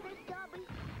about this, Dobby.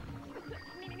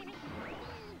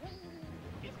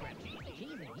 It's Kraft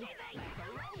cheese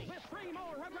macaroni! With 3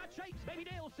 more Rugrats shapes, Baby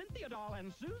Dale, Cynthia Doll,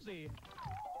 and Susie.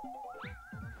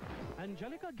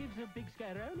 Angelica gives a big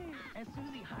scaroni, and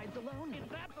Susie hides alone.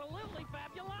 It's absolutely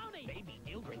fabuloni! Baby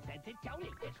Dale brings head to Tony.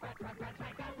 It's Rugrats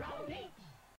Macaroni!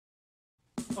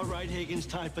 All right, Higgins,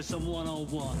 time for some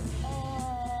one-on-one.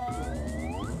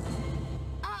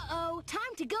 Uh-oh,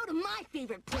 time to go to my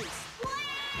favorite place.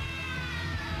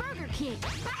 Burger King.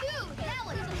 Dude, that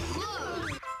was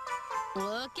close.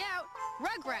 Look out.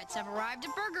 Rugrats have arrived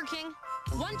at Burger King.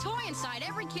 1 toy inside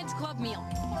every Kids Club meal.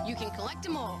 You can collect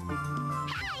them all.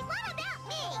 Hey, what about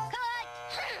me? Cut!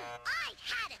 I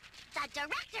had it. The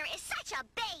director is such a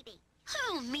baby.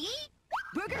 Who, me?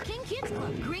 Burger King Kids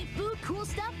Club. Great food, cool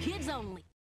stuff, kids only.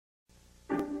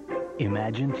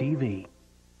 Imagine TV.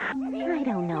 I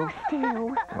don't know,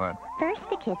 Stu. What? First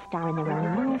the kids star in their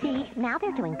own movie, now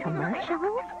they're doing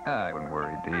commercials. I wouldn't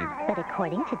worry, Dave. But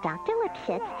according to Dr.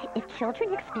 Lipschitz, if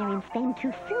children experience fame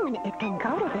too soon, it can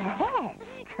go to their heads.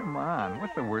 Come on,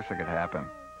 what's the worst that could happen?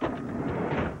 Mr.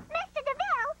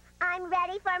 DeVille, I'm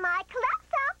ready for my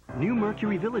close-up. New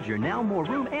Mercury Villager, now more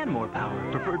room and more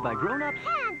power. Preferred by grown-ups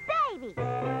and babies.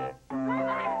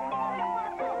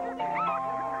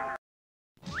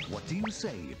 What do you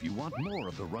say if you want more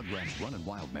of the Rugrats Runnin'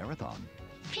 Wild Marathon?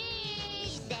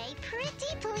 Say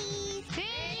pretty, please.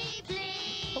 Pretty,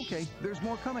 please. Okay, there's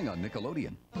more coming on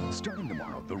Nickelodeon. Starting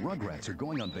tomorrow, the Rugrats are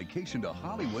going on vacation to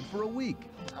Hollywood for a week.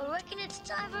 I reckon it's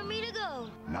time for me to go.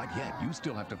 Not yet. You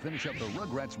still have to finish up the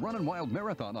Rugrats Runnin' Wild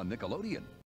Marathon on Nickelodeon.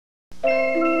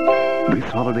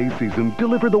 This holiday season,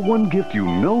 deliver the one gift you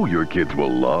know your kids will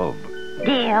love.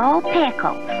 Dill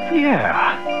pickles.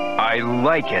 Yeah, I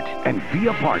like it. And be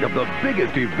a part of the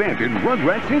biggest event in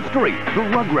Rugrats history. The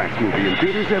Rugrats movie in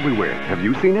theaters everywhere. Have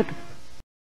you seen it?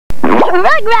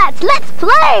 Rugrats, let's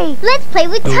play! Let's play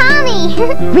with Tommy!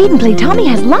 Read and Play Tommy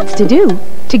has lots to do.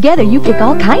 Together you pick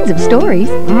all kinds of stories.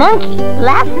 Monkey.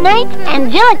 Last night,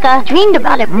 Angelica dreamed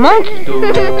about a monkey.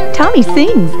 Tommy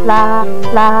sings. La,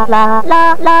 la, la,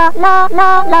 la, la, la,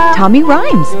 la, la. Tommy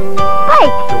rhymes.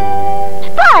 Spike!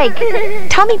 Spike!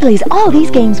 Tommy plays all these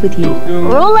games with you.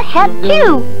 Roll ahead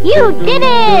too! You did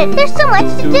it! There's so much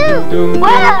to do!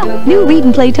 Wow! New Read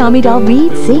and Play Tommy doll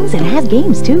reads, sings, and has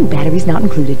games too. Batteries not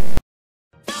included.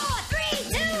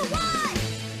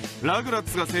 ラグラッ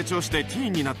ツが成長してティー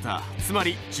ンになった。つま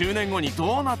り10年後に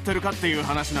どうなってるかっていう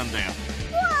話なんだよ。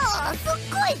わあ、すっ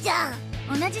ごいじゃ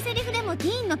ん。同じセリフでもテ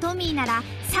ィーンのトミーなら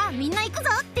さあみんな行くぞ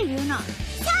っていうの。さ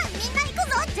あみんな行く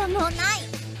ぞじゃもうない。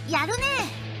やるね。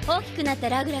大きくなった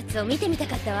ラグラッツを見てみた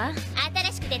かったわ。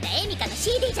新しく出たエミカの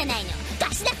CD じゃないの。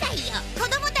貸しなさいよ。子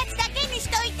供たちだけにし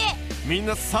といて。みん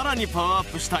なさらにパワーア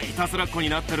ップしたいたずらっ子に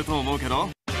なってると思うけど。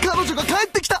彼女が帰っ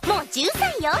てきた。もう13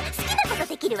よ。好きなこと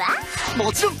できるわ。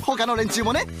もちろん他の連中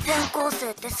もね。転校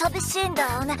生って寂しいんだ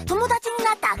よね。友達に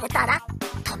なってあげたら。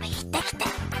トミーできて。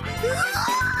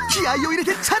気合を入れ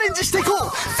てチャレンジしていこう。青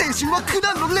春は苦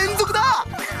難の連続だ。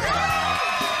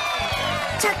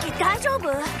チャッキー大丈夫？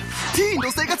ティーン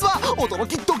の生活は驚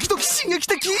きドキドキ刺激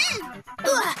的。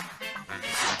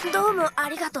どうもあ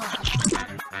りがとう。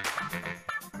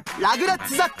ラグラッ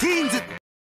ツ・ザ・ティーンズ。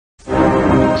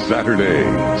Saturday,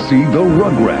 see the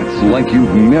Rugrats like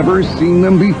you've never seen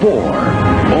them before.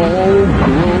 All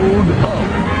grown up.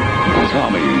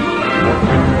 Tommy,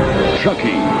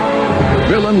 Chucky,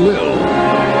 Bill and Lil,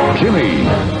 Kimmy,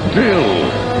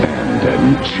 Bill, and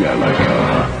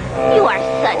Angelica. You are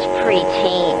such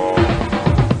preteen.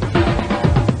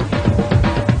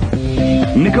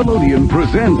 Nickelodeon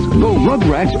presents the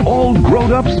Rugrats All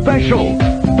Grown Up Special.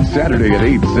 Saturday at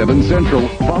 8, 7 Central,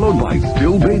 followed by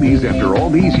Still Babies After All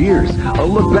These Years. A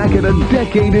look back at a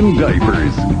decade in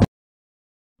diapers.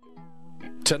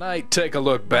 Tonight, take a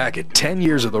look back at 10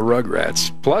 years of the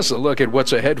Rugrats, plus a look at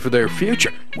what's ahead for their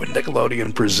future when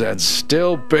Nickelodeon presents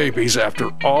Still Babies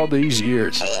After All These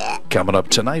Years. Coming up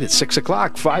tonight at 6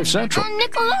 o'clock, 5 Central. On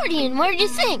Nickelodeon, what did you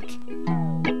think?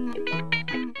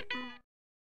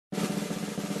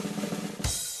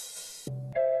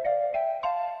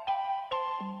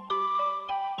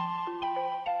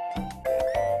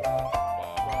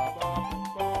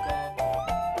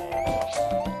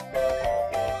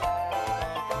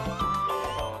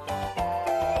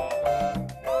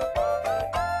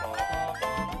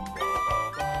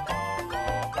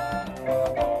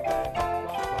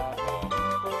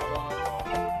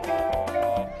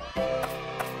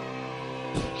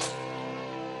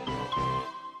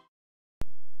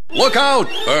 Look out,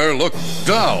 or look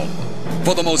down.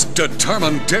 For the most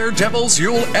determined daredevils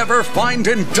you'll ever find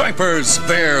in diapers,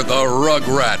 they're the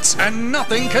Rugrats, and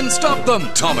nothing can stop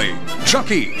them. Tommy,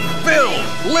 Chucky, Bill,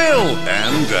 Lil,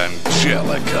 and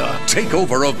Angelica take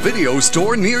over a video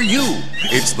store near you.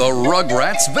 It's the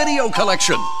Rugrats Video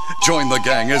Collection. Join the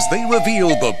gang as they reveal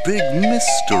the big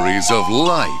mysteries of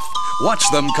life.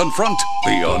 Watch them confront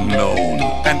the unknown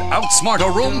and outsmart a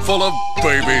room full of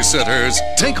babysitters.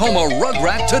 Take home a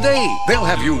Rugrat today. They'll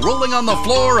have you rolling on the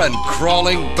floor and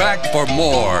crawling back for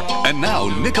more. And now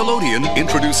Nickelodeon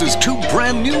introduces 2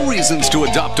 brand new reasons to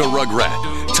adopt a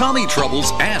Rugrat. Tommy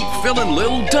Troubles and Phil and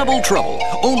Lil Double Trouble.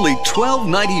 Only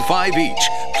 $12.95 each.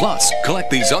 Plus, collect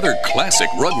these other classic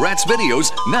Rugrats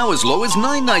videos now as low as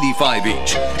 $9.95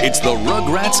 each. It's the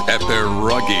Rugrats at their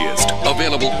ruggiest.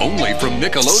 Available only from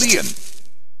Nickelodeon.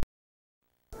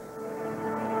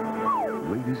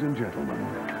 Ladies and gentlemen,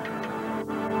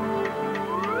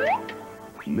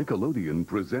 Nickelodeon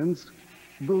presents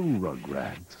the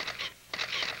Rugrats.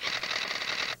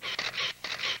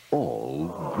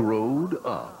 All grown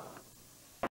up.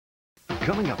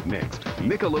 Coming up next,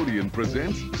 Nickelodeon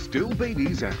presents Still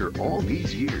Babies After All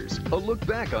These Years. A look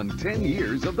back on 10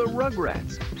 years of the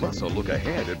Rugrats. Plus a look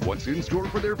ahead at what's in store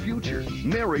for their future.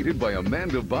 Narrated by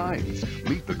Amanda Bynes.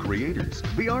 Meet the creators,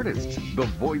 the artists, the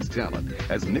voice talent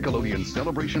as Nickelodeon's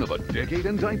celebration of a decade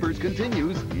in diapers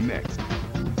continues next.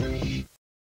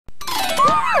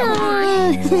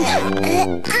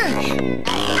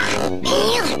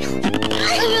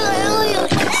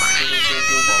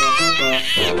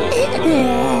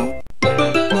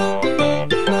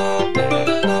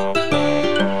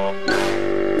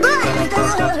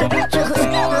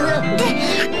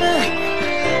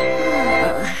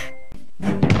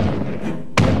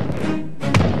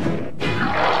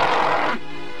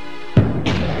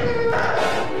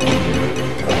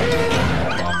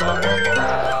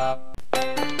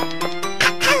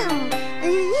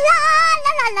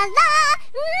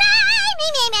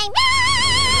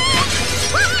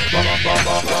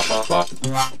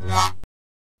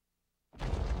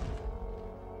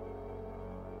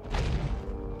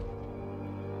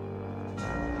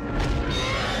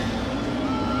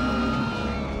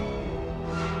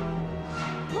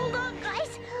 Hold on,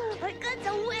 guys. I got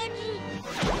the wedgie.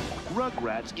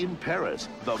 Rugrats in Paris,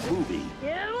 the movie.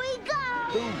 Here we go.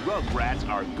 The Rugrats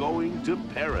are going to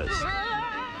Paris.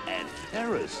 And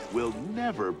Paris will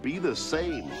never be the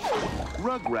same.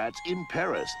 Rugrats in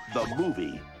Paris, the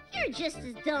movie. You're just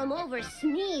as dumb over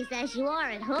sneeze as you are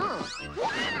at home.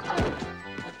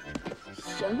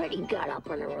 Somebody got up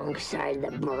on the wrong side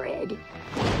of the bread.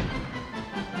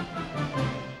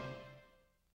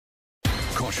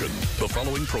 Caution, the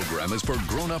following program is for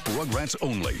grown-up Rugrats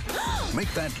only.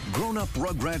 Make that grown-up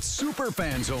Rugrats super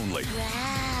fans only.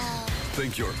 Wow.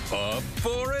 Think you're up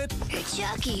for it?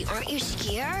 Chucky, aren't you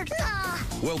scared?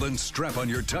 Well, then strap on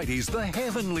your tighties, the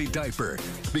heavenly diaper.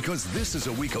 Because this is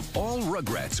a week of all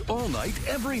Rugrats, all night,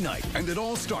 every night. And it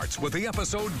all starts with the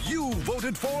episode you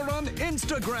voted for on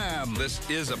Instagram. This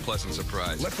is a pleasant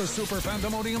surprise. Let the super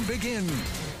fandemonium begin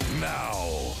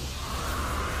now.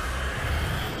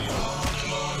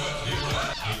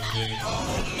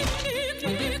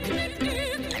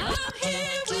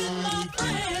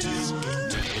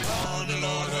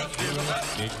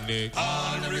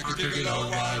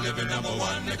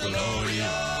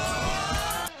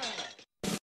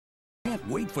 Can't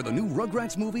wait for the new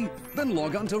Rugrats movie? Then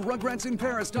log on to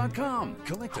rugratsinparis.com.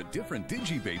 Collect a different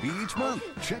Digi-Baby each month.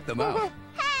 Check them out.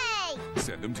 Hey!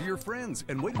 Send them to your friends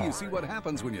and wait till you see what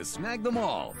happens when you snag them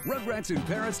all.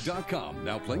 Rugratsinparis.com.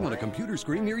 Now playing on a computer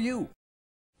screen near you.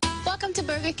 Welcome to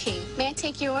Burger King. May I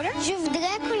take your order? Je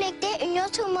voudrais collecter une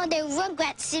autre modèle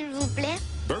Rugrats, s'il vous plaît.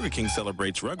 Burger King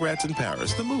celebrates Rugrats in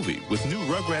Paris, the movie, with new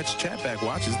Rugrats chatback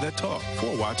watches that talk.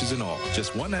 4 watches in all.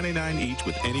 Just $1.99 each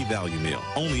with any value meal.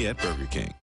 Only at Burger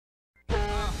King.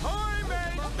 Ahoy,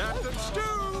 mate! Captain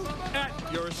Stew! At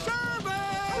your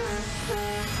service!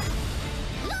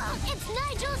 Look, it's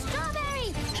Nigel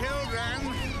Strawberry!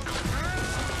 Children!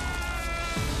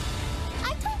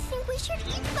 I don't think we should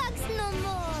eat bugs no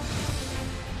more.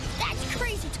 That's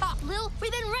crazy talk, Lil.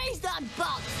 We've been raised on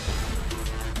bugs.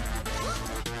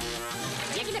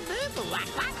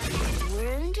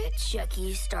 When did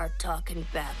Chucky start talking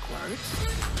backwards?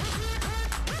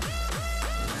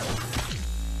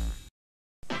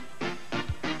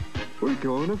 We're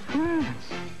going to France.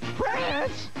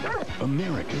 France?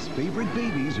 America's favorite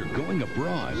babies are going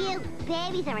abroad. You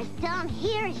babies are as dumb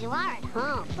here as you are at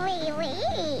home. Oui, oui.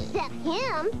 Except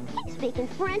him. He's speaking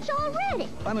French already.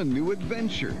 On a new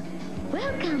adventure.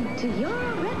 Welcome to your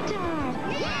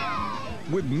Reptar. Yeah!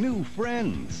 With new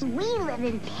friends. We live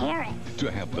in Paris. To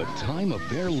have the time of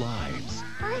their lives.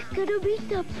 I'm gonna meet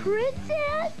the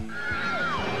princess.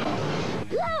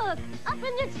 Look! Up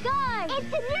in the sky!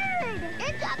 It's a nerd!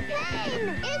 It's a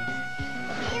plane!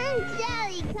 It's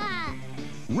Angelica!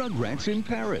 Rugrats in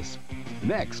Paris.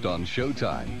 Next on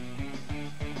Showtime.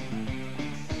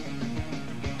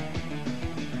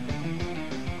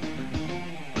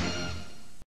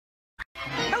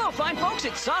 Hello, fine folks.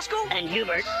 It's Sasko and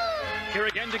Hubert. Here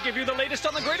again to give you the latest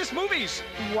on the greatest movies.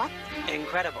 What?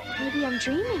 Incredible. Maybe I'm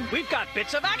dreaming. We've got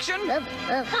bits of action,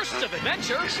 bursts of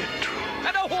adventure,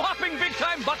 and a whopping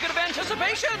big-time bucket of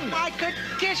anticipation. I could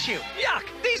kiss you. Yuck!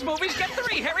 These movies get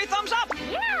 3 hairy thumbs up.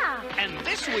 Yeah! And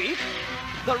this week,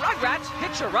 the Rugrats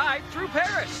hitch a ride through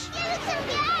Paris. Give us some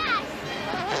gas!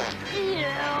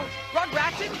 Yeah.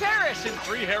 Rugrats in Paris in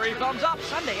 3 hairy thumbs up,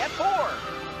 Sunday at 4.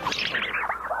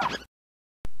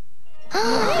 Where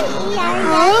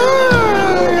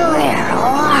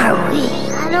are we?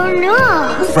 I don't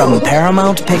know. From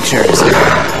Paramount Pictures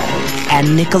and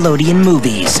Nickelodeon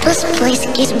Movies. This place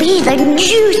gives me the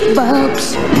juice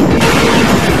bumps.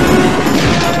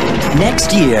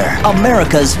 Next year,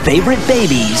 America's favorite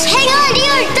babies Hang on to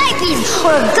your diapers.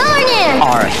 We're going in.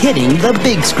 are hitting the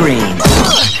big screen.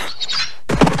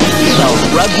 The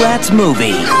Rugrats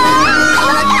movie.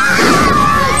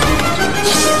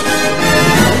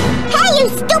 Hey, you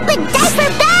stupid diaper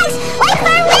bags! Wait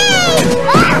for me!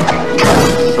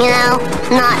 You know,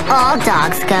 not all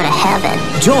dogs go to heaven.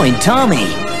 Join Tommy,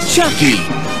 Chucky,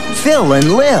 Phil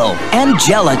and Lil,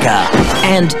 Angelica,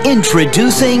 and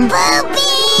introducing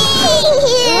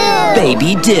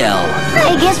Baby Dill.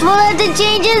 I guess we'll have to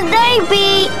change his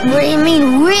diaper. What do you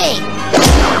mean, ring?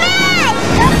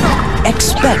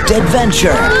 Expect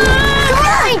adventure. Come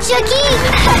on, Chucky!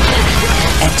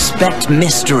 Expect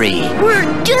mystery. We're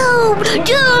doomed!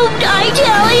 Doomed, I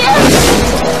tell you!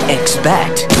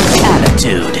 Expect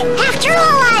attitude. After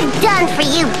all I've done for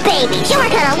you babies, you were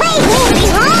gonna leave me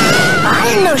behind? I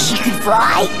didn't know she could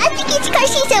fly. I think it's because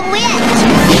she's a witch.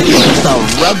 The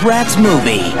Rugrats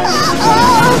movie.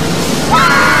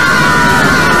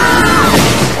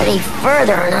 Any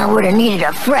further and I would have needed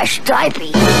a fresh diaper.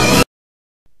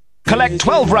 Collect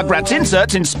 12 Rugrats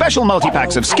inserts in special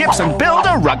multi-packs of skips and build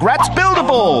a Rugrats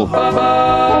Build-A-Ball.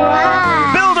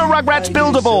 Build a Rugrats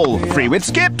Build-A-Ball. Free with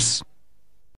skips.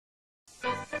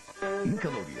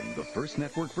 Nickelodeon, the first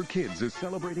network for kids, is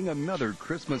celebrating another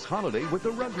Christmas holiday with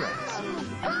the Rugrats.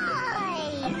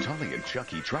 Charlie and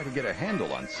Chucky try to get a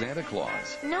handle on Santa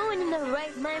Claus, No one in their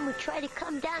right mind would try to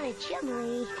come down a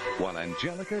chimney. while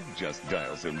Angelica just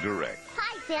dials him direct.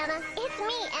 Hi, Santa. It's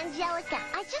me, Angelica.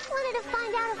 I just wanted to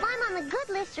find out if I'm on the good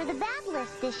list or the bad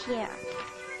list this year.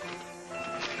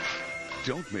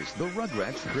 Don't miss the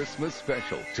Rugrats Christmas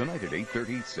Special, tonight at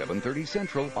 8:30, 7:30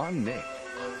 Central on Nick.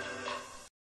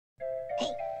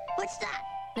 What's that?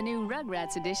 The new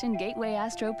Rugrats Edition Gateway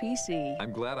Astro PC.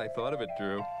 I'm glad I thought of it,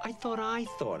 Drew. I thought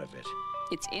of it.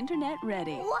 It's internet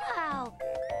ready Wow.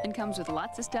 and comes with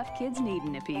lots of stuff kids need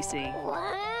in a PC.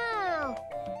 Wow.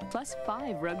 Plus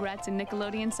 5 Rugrats and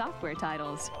Nickelodeon software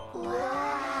titles.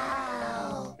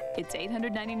 Wow. It's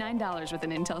 $899 with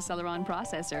an Intel Celeron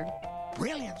processor.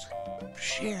 Brilliance.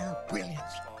 Sheer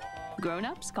brilliance.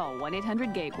 Grown-ups, call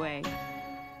 1-800-GATEWAY.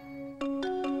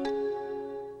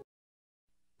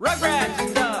 Rugrats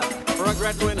stuff.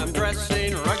 Rugrats when I'm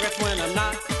dressing, Rugrats when I'm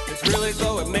not. It's really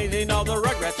so amazing all the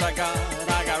Rugrats I got.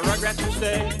 I got Rugrats to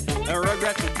stay and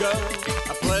Rugrats to go.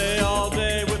 I play all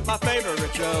day with my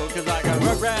favorite show, cause I got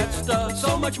Rugrats stuff,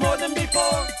 so much more than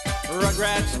before.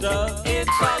 Rugrats stuff,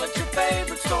 it's all at your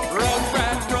favorite store.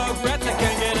 Rugrats, I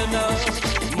can't get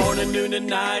enough. Morning, noon, and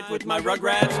night with my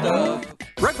Rugrats stuff.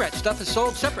 Rugrats stuff is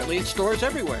sold separately in stores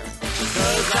everywhere.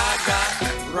 Cause I got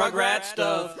Rugrats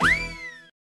stuff.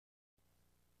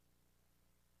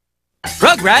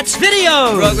 Rugrats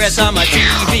video! Rugrats on my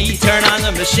TV, turn on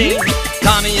the machine.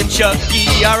 Tommy and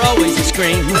Chucky are always a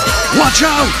scream. Watch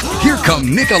out! Here come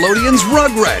Nickelodeon's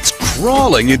Rugrats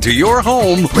crawling into your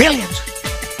home. Brilliance.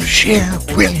 Sheer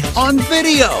brilliance. On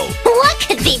video. What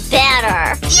could be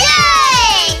better?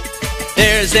 Yay!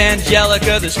 There's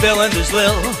Angelica, there's Phil, and there's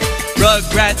Lil.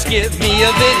 Rugrats give me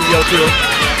a video thrill.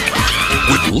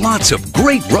 With lots of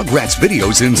great Rugrats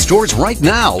videos in stores right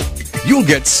now, you'll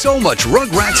get so much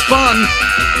Rugrats fun,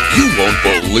 you won't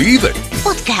believe it.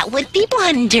 Well, that would be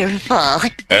wonderful.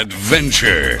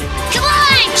 Adventure. Come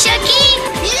on, Chucky!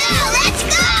 Yeah, let's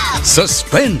go!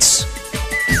 Suspense.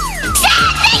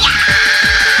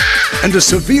 And a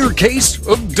severe case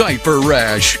of diaper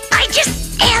rash. I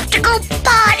just have to go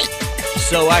potty.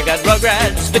 So I got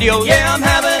Rugrats video, yeah, I'm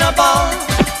having a ball.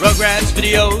 Rugrats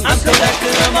videos, I'm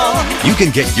collecting them all. You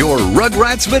can get your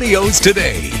Rugrats videos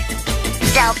today.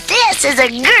 Now this is a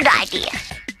good idea.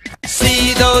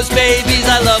 See those babies,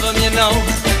 I love them, you know.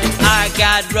 I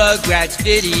got Rugrats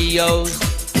videos.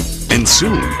 And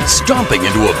soon, stomping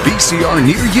into a VCR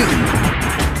near you.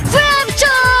 Raptor!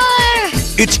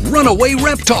 It's Runaway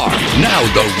Reptar. Now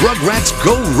the Rugrats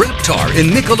Go Reptar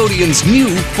in Nickelodeon's new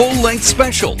full-length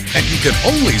special. And you can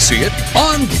only see it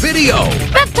on video.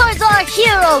 Reptar's our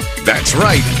hero. That's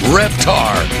right,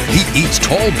 Reptar. He eats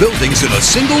tall buildings in a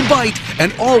single bite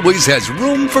and always has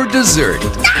room for dessert.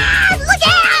 Ah, look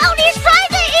out! He's trying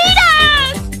to eat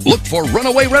us! Look for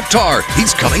Runaway Reptar.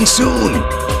 He's coming soon.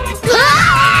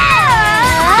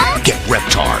 Ah! Get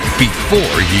Reptar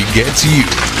before he gets you.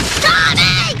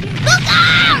 Tommy! Look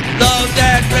out! Love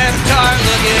that Reptar,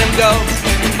 look at him go.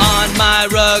 On my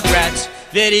Rugrats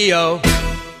video.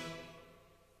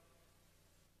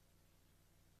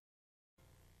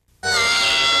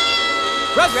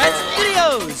 Rugrats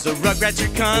videos! The Rugrats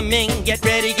are coming, get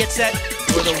ready, get set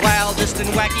for the wildest and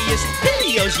wackiest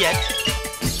videos yet.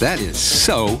 That is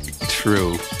so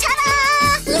true.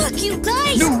 Ta-da! Look, you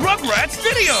guys! New Rugrats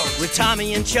videos! With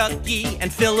Tommy and Chucky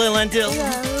and Phil, Lil, and Dill.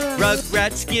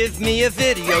 Rugrats give me a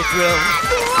video thrill.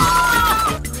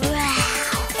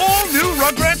 All new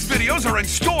Rugrats videos are in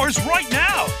stores right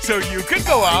now, so you can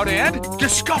go out and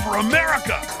discover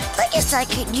America. I guess I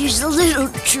could use a little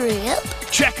trip.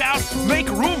 Check out Make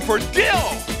Room for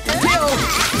Dill.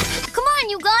 Come on,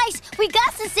 you guys! We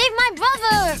got to save my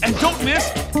brother! And don't miss,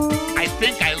 I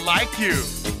Think I Like You.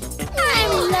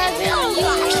 I'm loving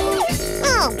you.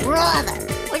 Oh, brother.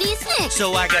 What do you think?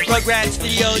 So I got Rugrats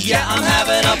videos, yeah, I'm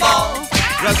having a ball.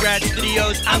 Rugrats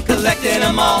videos, I'm collecting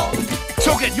them all.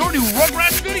 So get your new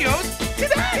Rugrats videos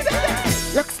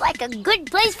today. Looks like a good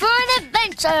place for an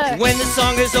adventure. When the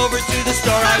song is over, to the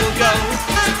store I will go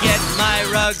to get my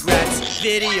Rugrats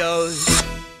videos.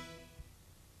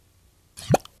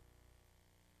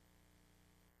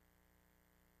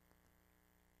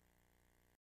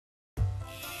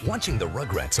 Watching the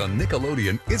Rugrats on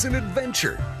Nickelodeon is an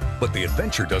adventure. But the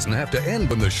adventure doesn't have to end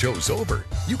when the show's over.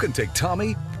 You can take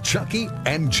Tommy, Chucky,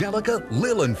 Angelica,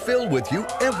 Lil, and Phil with you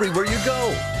everywhere you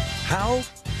go. How?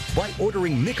 By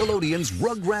ordering Nickelodeon's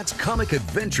Rugrats Comic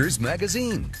Adventures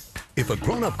magazine. If a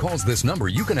grown-up calls this number,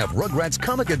 you can have Rugrats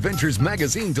Comic Adventures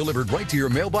magazine delivered right to your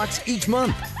mailbox each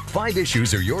month. 5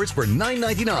 issues are yours for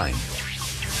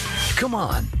 $9.99. Come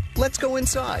on, let's go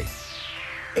inside.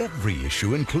 Every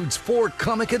issue includes 4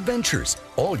 comic adventures,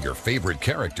 all your favorite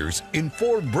characters in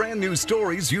 4 brand new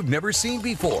stories you've never seen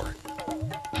before.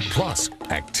 Plus,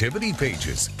 activity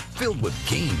pages filled with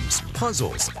games,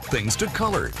 puzzles, things to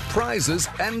color, prizes,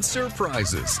 and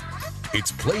surprises.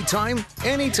 It's playtime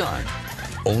anytime.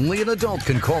 Only an adult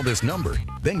can call this number.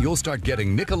 Then you'll start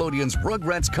getting Nickelodeon's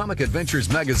Rugrats Comic Adventures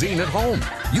magazine at home.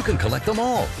 You can collect them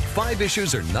all. 5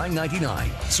 issues are $9.99.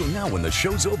 So now when the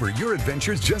show's over, your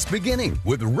adventure's just beginning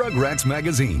with Rugrats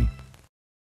magazine.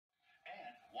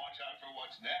 And watch out for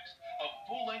what's next. A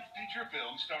full-length feature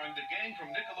film starring the gang from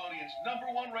Nickelodeon's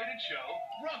 #1 rated show,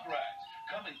 Rugrats,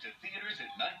 coming to theaters in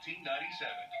 1997.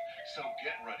 So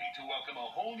get ready to welcome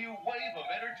a whole new wave of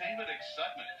entertainment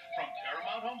excitement from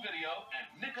Paramount Home Video and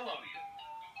Nickelodeon.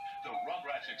 The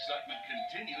Rugrats excitement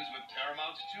continues with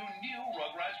Paramount's 2 new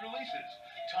Rugrats releases,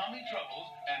 Tommy Troubles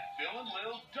and Phil and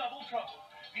Lil Double Trouble.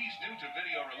 These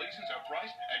new-to-video releases are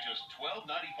priced at just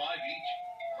 $12.95 each.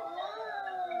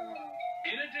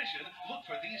 In addition, look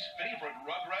for these favorite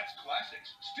Rugrats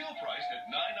classics, still priced at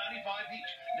 $9.95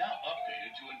 each, now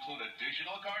updated to include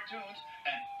additional cartoons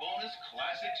and bonus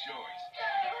classic shorts.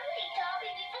 Hurry, Tommy,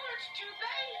 before it's too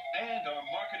late. And our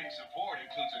marketing support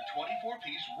includes a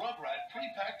 24-piece Rugrat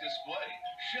pre-packed display,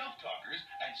 shelf talkers,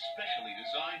 and specially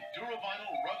designed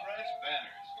Duravinyl Rugrats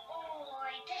banners. Boy,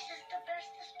 this is the best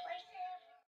display ever.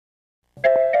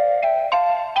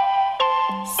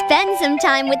 Spend some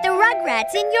time with the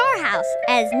Rugrats in your house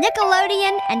as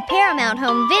Nickelodeon and Paramount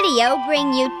Home Video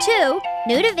bring you 2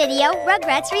 new-to-video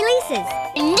Rugrats releases.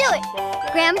 Do it!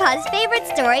 Grandpa's Favorite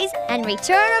Stories and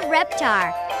Return of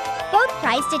Reptar. Both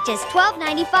priced at just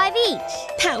 $12.95 each.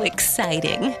 How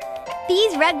exciting!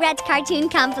 These Rugrats cartoon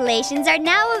compilations are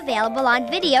now available on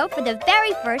video for the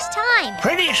very first time.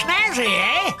 Pretty snazzy,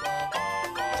 eh?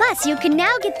 Plus, you can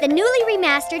now get the newly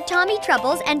remastered Tommy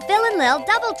Troubles and Phil and Lil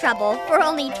Double Trouble for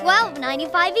only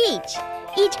 $12.95 each.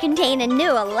 Each contain a new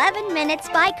 11-minute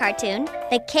spy cartoon,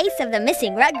 The Case of the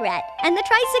Missing Rugrat, and The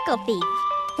Tricycle Thief.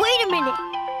 Wait a minute.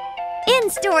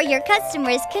 In-store, your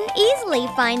customers can easily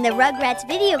find the Rugrats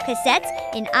video cassettes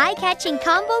in eye-catching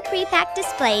combo pre-packed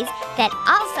displays that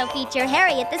also feature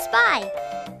Harriet the Spy.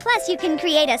 Plus, you can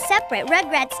create a separate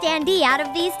Rugrats standee out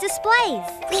of these displays.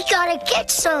 We gotta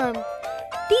get some.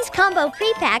 These combo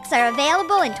pre-packs are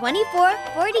available in 24,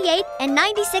 48, and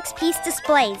 96-piece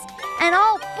displays. And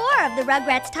all 4 of the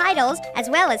Rugrats titles, as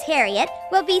well as Harriet,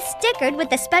 will be stickered with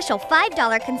the special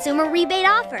 $5 consumer rebate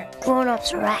offer.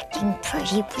 Grown-ups are acting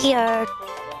pretty weird.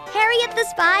 Harriet the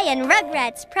Spy and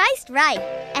Rugrats priced right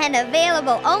and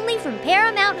available only from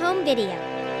Paramount Home Video.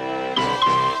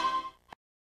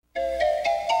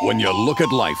 When you look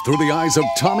at life through the eyes of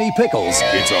Tommy Pickles,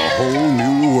 it's a whole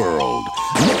new world.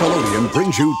 Nickelodeon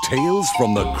brings you Tales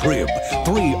from the Crib,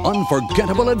 3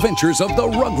 unforgettable adventures of the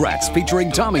Rugrats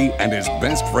featuring Tommy and his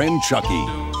best friend Chucky.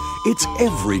 It's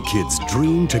every kid's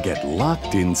dream to get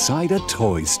locked inside a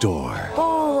toy store.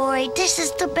 Boy, this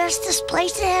is the bestest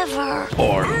place ever.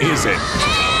 Or is it?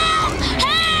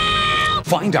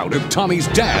 Find out if Tommy's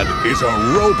dad is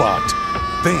a robot.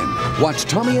 Then, watch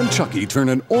Tommy and Chucky turn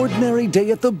an ordinary day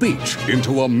at the beach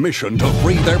into a mission to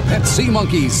free their pet sea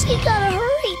monkeys. You gotta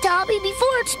hurry, Tommy,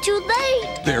 before it's too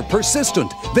late. They're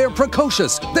persistent, they're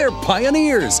precocious, they're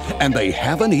pioneers, and they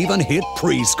haven't even hit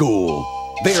preschool.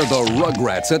 They're the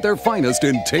Rugrats at their finest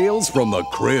in Tales from the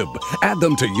Crib. Add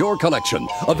them to your collection,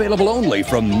 available only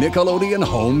from Nickelodeon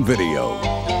Home Video.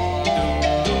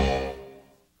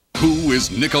 Who is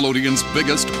Nickelodeon's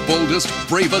biggest, boldest,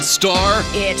 bravest star?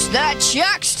 It's the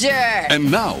Chuckster!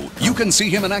 And now, you can see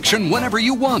him in action whenever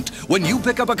you want when you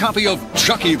pick up a copy of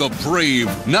Chucky the Brave,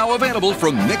 now available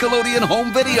from Nickelodeon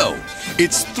Home Video.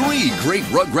 It's 3 great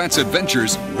Rugrats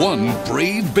adventures, 1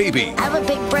 brave baby. I'm a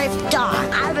big brave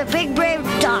dog. I'm a big brave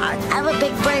dog. I'm a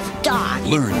big brave dog.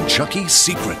 Learn Chucky's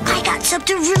secret. I got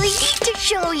something really neat to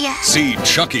show you. See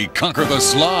Chucky conquer the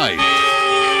slide.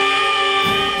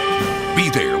 Be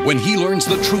there when he learns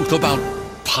the truth about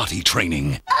potty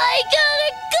training. I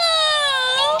gotta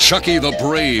go! Chucky the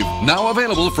Brave, now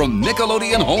available from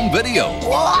Nickelodeon Home Video.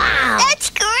 Wow! That's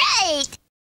great!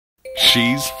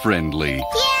 She's friendly.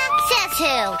 Yeah, says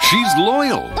who? She's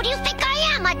loyal. What do you think I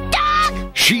am, a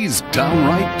dog? She's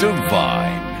downright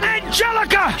divine. And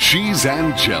Angelica! She's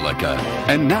Angelica.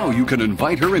 And now you can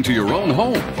invite her into your own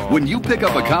home when you pick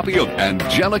up a copy of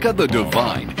Angelica the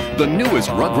Divine, the newest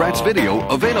Rugrats video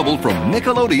available from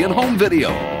Nickelodeon Home Video.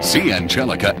 See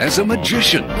Angelica as a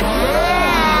magician,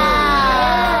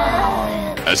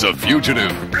 as a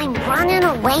fugitive, I'm running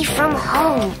away from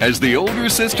home, as the older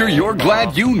sister you're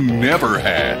glad you never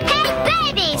had.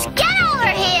 Hey, babies, get over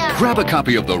here! Grab a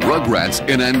copy of the Rugrats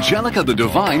in Angelica the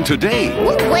Divine today.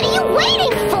 What are you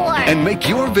waiting for? And make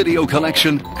your video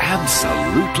collection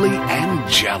absolutely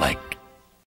angelic.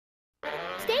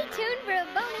 Stay tuned for a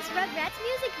bonus Rugrats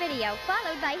music video,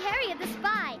 followed by Harriet the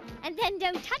Spy. And then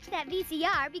don't touch that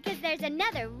VCR because there's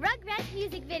another Rugrats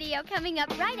music video coming up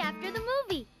right after the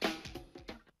movie.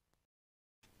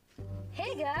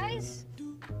 Hey, guys.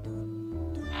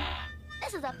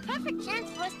 This is a perfect chance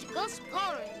for us to go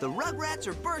exploring. The Rugrats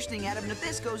are bursting out of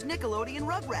Nabisco's Nickelodeon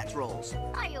Rugrats rolls.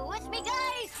 Are you with me,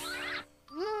 guys?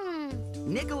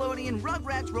 Nickelodeon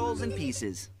Rugrats rolls and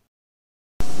pieces.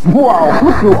 Whoa,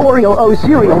 flip through Oreo O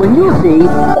cereal and you'll see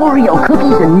Oreo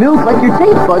cookies and milk like your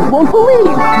taste buds won't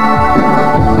believe.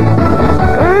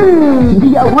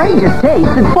 The outrageous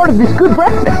taste is part of this good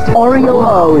breakfast. Oreo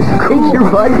O's, takes your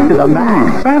buds to the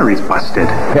max. Battery's busted.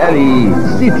 Petty,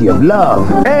 City of Love,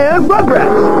 and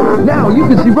Rugrats. Now you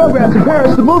can see Rugrats in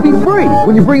Paris the movie free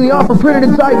when you bring the offer printed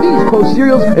inside these Post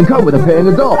cereals and come with a paying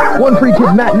adult. One free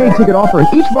kids matinee ticket offer in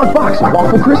each marked box of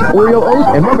Waffle Crisp, Oreo O's,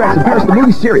 and Rugrats in Paris the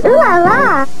movie cereal. Ooh la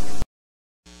la!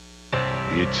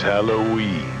 It's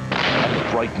Halloween.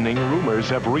 Frightening rumors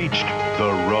have reached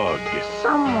the rug.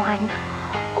 Someone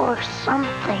or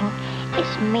something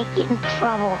is making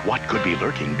trouble. What could be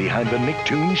lurking behind the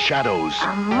Nicktoons shadows?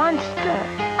 A monster.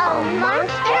 A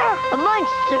monster? A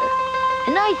monster.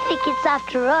 And I think it's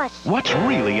after us. What's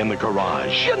really in the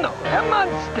garage? You know, a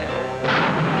monster.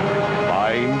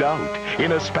 Find out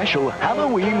in a special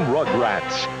Halloween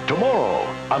Rugrats tomorrow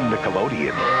on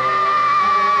Nickelodeon.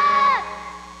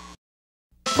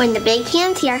 When the big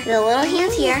hand's here, the little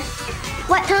hand's here.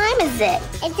 What time is it?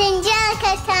 It's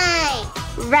Angelica time.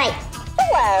 Right.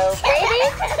 Hello, baby.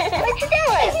 What you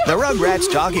doing? The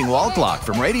Rugrats talking wall clock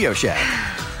from Radio Shack.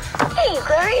 Hey,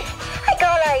 Clarice. I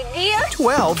got an idea.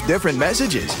 12 different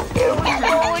messages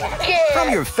from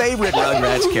your favorite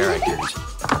Rugrats characters.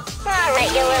 All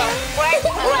right, you little squirt.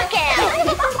 Look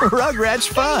out. Rugrats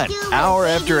fun, hour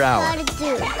after hour.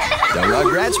 The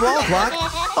Rugrats wall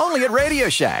clock, only at Radio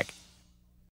Shack.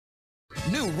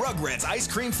 New Rugrats ice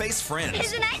cream face friends.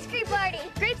 It's an ice cream party.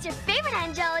 Grape's your favorite,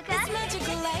 Angelica. It's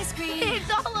magical ice cream. It's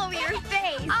all over your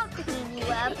face. I'll clean you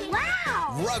up.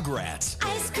 Wow. Rugrats.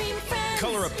 Ice cream friends.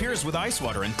 Color appears with ice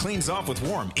water and cleans off with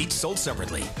warm, each sold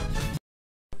separately.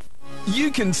 You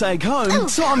can take home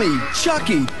Tommy,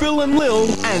 Chucky, Bill and Lil,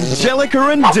 Angelica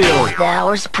and Dill. That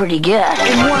was pretty good.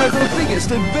 In one of the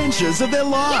biggest adventures of their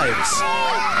lives.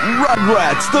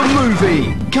 Rugrats the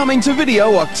movie. Coming to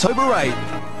video October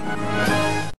 8th.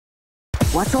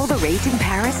 What's all the rage in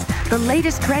Paris? The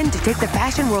latest trend to take the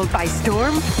fashion world by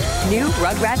storm? New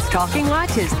Rugrats talking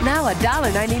watches, now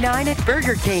 $1.99 at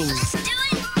Burger King.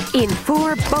 In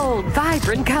 4 bold,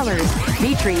 vibrant colors,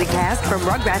 featuring the cast from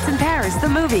Rugrats in Paris, the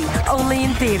movie, only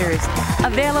in theaters.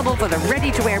 Available for the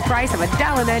ready-to-wear price of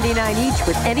 $1.99 each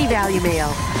with any value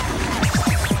mail.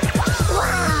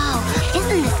 Wow,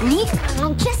 isn't this neat?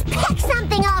 Oh, just pick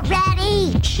something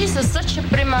already. She's such a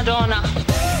prima donna.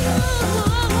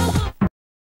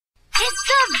 It's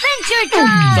adventure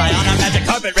time! Fly on a magic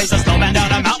carpet, race a snowman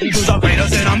down a mountain, cruise our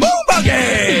kratos in a moon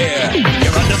buggy!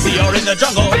 You're on the sea or in the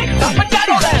jungle, big top and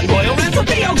battle land, royal rents a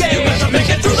video game, let's make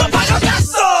it through the final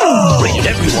castle! Rated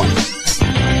everyone.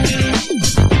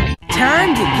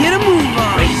 Time to get a move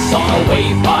on. Race on a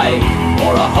wave bike,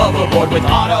 or a hoverboard with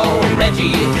Otto,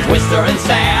 Reggie, Twister and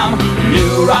Sam.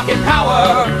 New rocket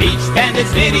power, Beach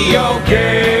Bandits video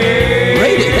game!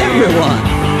 Rated everyone.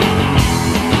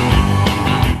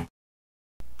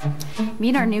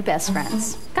 Meet our new best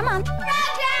friends. Come on.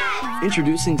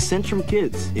 Introducing Centrum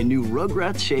Kids in new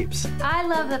Rugrats shapes. I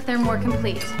love that they're more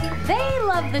complete. They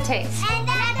love the taste. And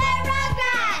then they're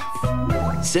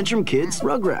Rugrats! Centrum Kids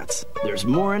Rugrats. There's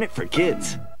more in it for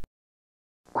kids.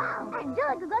 Wow,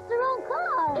 Angelica got her own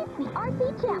car. It's the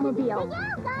RC Chatmobile.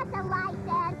 You got the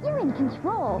license. You're in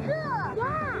control. Good.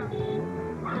 Yeah.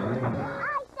 I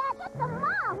said it's the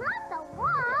mall, not the wall.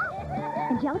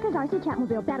 Angelica's RC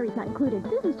Chatmobile, batteries not included.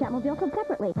 Susie's Chatmobile comes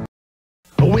separately.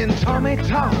 When When Tommy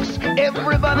talks,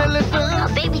 everybody listens.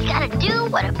 A baby gotta do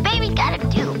what a baby gotta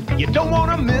do. You don't want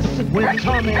to miss it when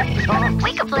Tommy talks.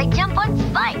 We can play jump on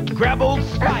Spike. Grab old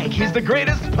Spike, he's the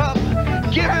greatest pup.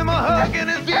 Give him a hug and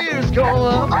his ears go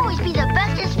up. We'll always be the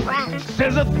bestest friends.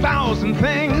 Says 1,000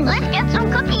 things. Let's get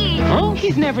some cookies. Oh,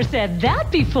 he's never said that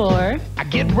before. I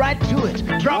get right to it.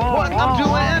 Drop what I'm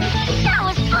doing. That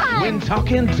was fun. When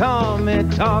Talking Tommy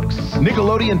talks.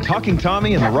 Nickelodeon Talking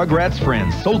Tommy and the Rugrats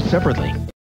Friends, sold separately.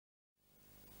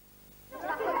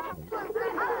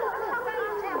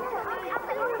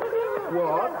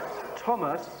 What?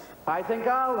 Thomas? I think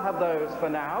I'll have those for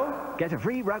now. Get a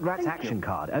free Rugrats action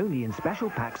card, only in special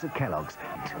packs at Kellogg's.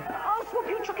 I'll swap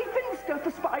you Chucky Finster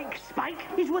for Spike. Spike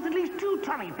is worth at least 2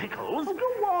 tummy pickles. Oh,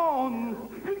 go on,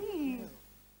 please.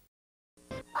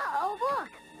 Oh, look!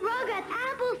 Rugrats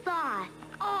applesauce!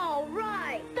 All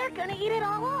right! They're gonna eat it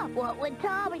all up! What would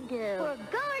Tommy do? We're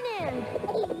going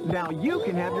in! Now you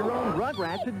can have your own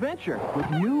Rugrats adventure with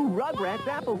new Rugrats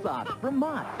applesauce from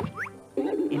Mott's.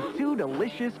 In 2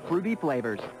 delicious fruity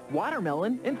flavors,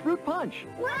 watermelon and fruit punch.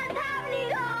 What's happening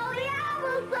to all the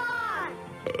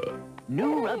applesauce?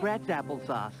 New Rugrats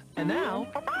applesauce. And now,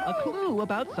 a clue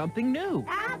about something new.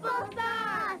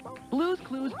 Applesauce! Blue's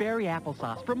Clues Berry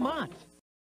Applesauce from Mott's.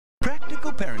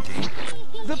 Practical parenting,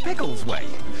 the Pickles way.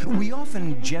 We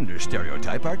often gender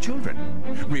stereotype our children.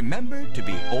 Remember to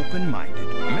be open-minded.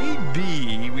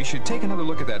 Maybe we should take another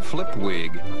look at that flip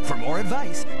wig. For more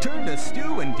advice, turn to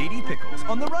Stu and Dee Dee Pickles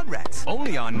on the Rugrats,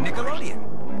 only on Nickelodeon.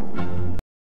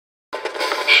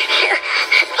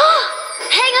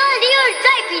 Hang on to your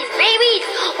diapers, babies!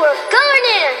 We're going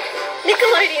in!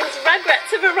 Nickelodeon's Rugrats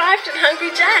have arrived at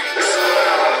Hungry Jack's.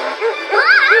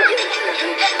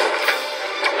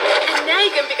 And now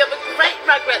you can pick up a great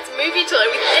Rugrats movie toy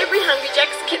with every Hungry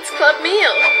Jack's Kids Club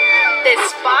meal. There's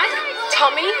Spike,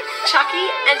 Tommy, Chucky,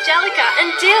 Angelica,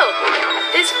 and Dill.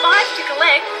 There's 5 to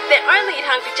collect. They're only at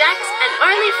Hungry Jack's and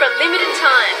only for a limited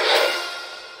time.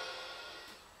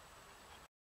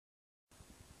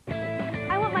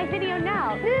 I want my video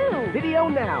now. New! Video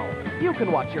now. You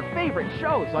can watch your favorite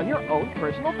shows on your own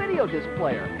personal video disc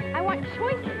player. I want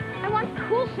choices. I want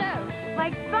cool shows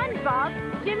like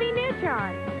SpongeBob, Jimmy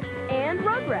Neutron, and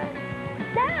Rugrats.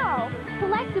 Now!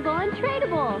 Collectible and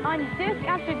tradable on disc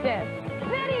after disc.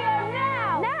 Video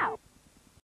now! Now!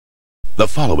 The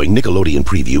following Nickelodeon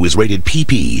preview is rated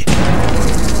PP.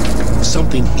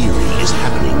 Something eerie is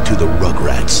happening to the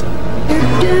Rugrats.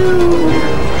 They're doomed.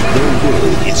 Their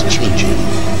world is changing.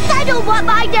 I don't want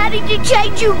my daddy to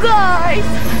change you guys!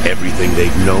 Everything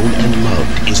they've known and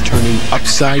loved is turning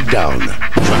upside down.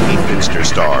 Chucky Finster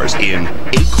stars in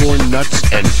Acorn Nuts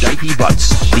and Diaper Butts,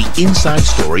 the inside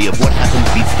story of what happened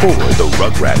before the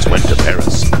Rugrats went to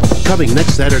Paris. Coming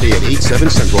next Saturday at 8, 7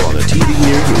 Central on a TV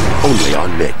near you, only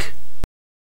on Nick.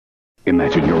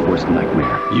 Imagine your worst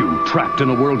nightmare. You trapped in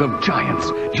a world of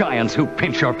giants. Giants who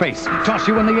pinch your face, toss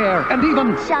you in the air, and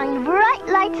even shine bright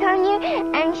lights on you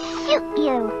and shoot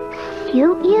you.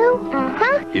 Shoot you?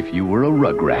 Uh-huh. If you were a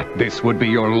Rugrat, this would be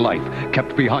your life.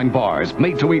 Kept behind bars,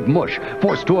 made to eat mush,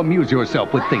 forced to amuse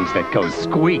yourself with things that go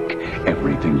squeak.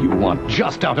 Everything you want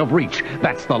just out of reach.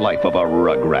 That's the life of a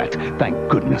Rugrat. Thank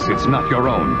goodness it's not your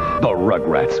own. The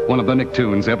Rugrats, one of the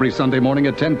Nicktoons, every Sunday morning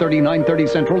at 10:30, 9:30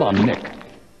 Central on Nick.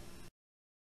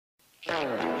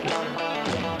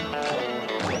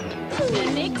 The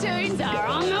Nicktoons are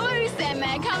on the loose and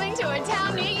they're coming to a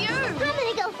town near you. I'm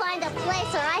gonna go find a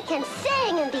place where I can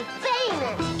sing and be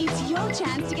famous. It's your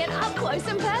chance to get up close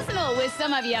and personal with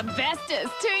some of your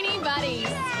bestest Toonie buddies.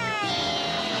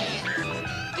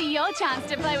 For your chance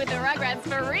to play with the Rugrats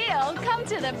for real, come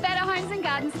to the Better Homes and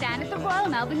Gardens stand at the Royal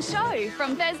Melbourne Show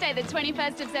from Thursday the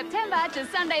 21st of September to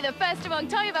Sunday the 1st of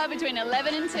October between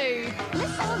 11 and 2.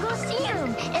 Let's all go see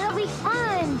them. It'll be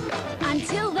fun.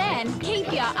 Until then,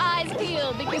 keep your eyes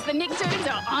peeled because the Nicktoons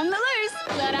are on the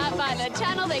loose, let out by the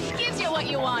channel that gives you what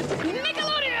you want,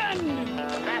 Nickelodeon!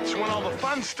 That's when all the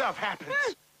fun stuff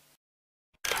happens.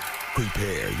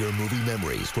 Prepare your movie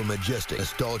memories for majestic,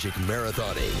 nostalgic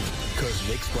marathoning. Cause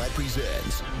Nick Splat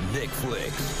presents Nick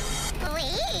Flicks.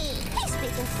 He's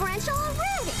speaking French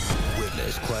already.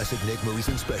 Witness classic Nick movies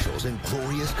and specials in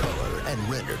glorious color and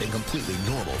rendered in completely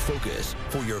normal focus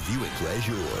for your viewing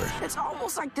pleasure. It's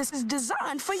almost like this is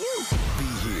designed for you. Be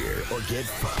here or get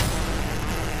fucked.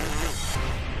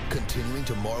 Continuing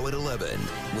tomorrow at 11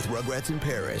 with Rugrats in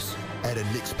Paris at a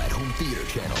Nick Splat home theater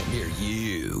channel near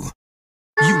you.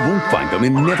 You won't find them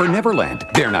in Never Neverland.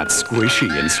 They're not squishy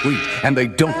and sweet, and they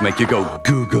don't make you go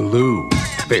goo-galoo.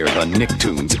 They're the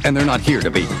Nicktoons, and they're not here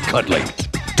to be cuddly.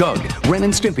 Doug, Ren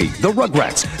and Stimpy, the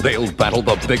Rugrats. They'll battle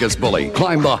the biggest bully,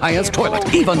 climb the highest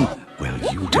toilet, even Well,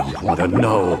 you don't want to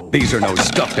know. These are no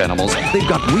stuffed animals. They've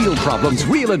got real problems,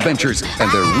 real adventures,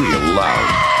 and they're real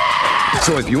loud.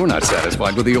 So if you're not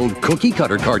satisfied with the old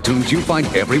cookie-cutter cartoons you find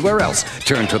everywhere else,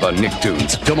 turn to the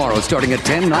Nicktoons. Tomorrow starting at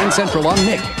 10, 9 Central on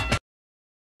Nick.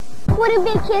 What do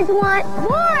big kids want?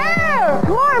 More air!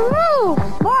 More room!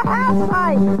 More house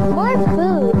life! More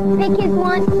food! Big kids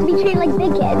want to be treated like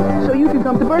big kids. So you can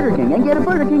come to Burger King and get a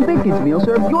Burger King Big Kids meal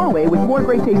served your way with more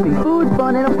great tasting food,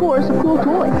 fun, and of course, a cool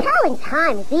toy. Telling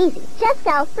time is easy. Just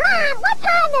go, Mom, what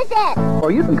time is it?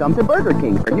 Or you can come to Burger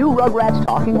King for new Rugrats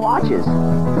talking watches.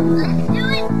 Let's do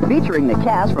it! Featuring the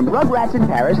cast from Rugrats in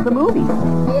Paris, the movie.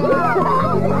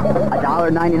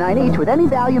 $1.99 each with any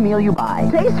value meal you buy.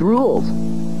 Taste rules.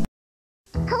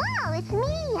 Hello, it's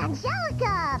me,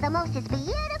 Angelica, the mostest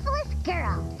beautifulest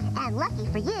girl. And lucky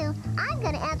for you, I'm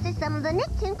going to answer some of the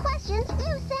Nicktoon questions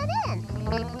you sent in.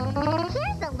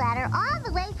 Here's a letter all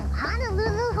the way from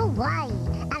Honolulu, Hawaii.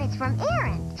 And it's from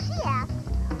Erin. She asks,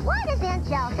 why does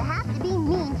Angelica have to be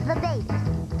mean to the babies?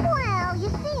 Well, you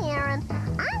see, Erin,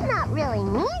 I'm not really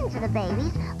mean to the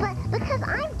babies, but because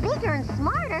I'm bigger and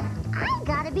smarter, I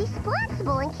gotta be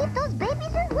responsible and keep those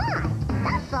babies in line.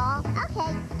 That's all.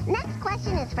 Okay, next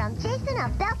question is from Jason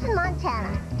of Belton,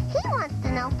 Montana. He wants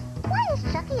to know, why is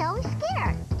Chucky always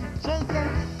scared? Jason,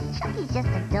 Chucky's just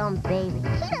a dumb baby.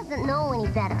 He doesn't know any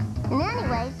better. And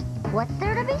anyways, what's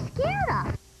there to be scared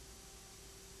of?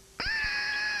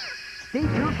 Stay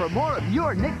tuned for more of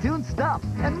your Nicktoons stuff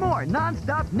and more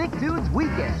non-stop Nicktoons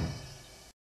weekend.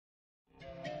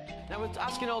 Now, we're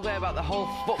asking all day about the whole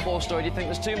football story. Do you think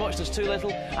there's too much, there's too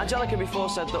little? Angelica before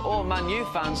said that all Man U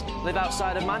fans live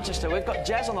outside of Manchester. We've got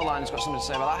Jez on the line who's got something to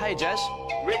say about that. Hey, Jez.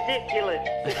 Ridiculous.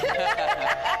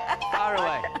 Far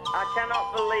away. I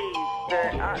cannot believe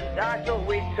that I thought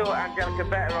we'd taught Angelica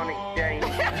better on exchange.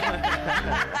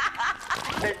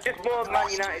 There's just more Man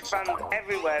United fans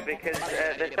everywhere because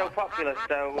they're so popular,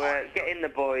 so get in the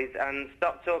boys and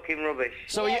stop talking rubbish.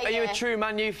 So are you a true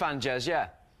Man U fan, Jez, yeah?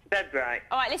 Dead right.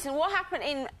 All right, listen, what happened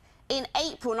in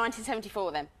April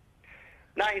 1974 then?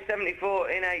 1974,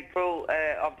 in April,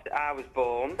 I was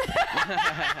born.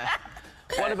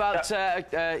 What about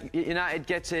United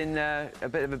getting a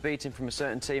bit of a beating from a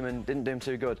certain team and didn't do them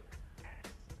too good?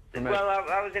 Well,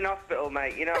 I was in hospital,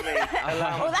 mate, you know what I mean?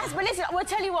 Well, but listen, we'll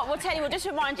tell you what, we'll just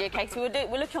remind you, okay, so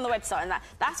we're looking on the website, and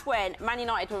that's when Man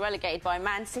United were relegated by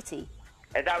Man City.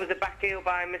 That was a back heel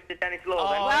by Mr. Dennis Law.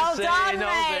 Oh, well done,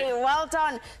 mate. Well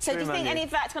done. So, do you think Man any of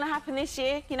that's going to happen this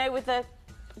year? You know, with the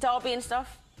derby and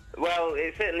stuff. Well,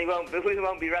 it certainly won't. We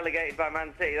won't be relegated by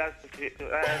Man City. That's for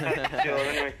sure.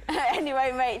 Anyway.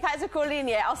 Anyway, mate. Thanks for calling in.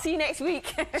 Yeah, I'll see you next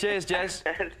week. Cheers, Jez.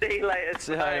 See you later.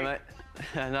 See you later, mate.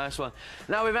 Nice one.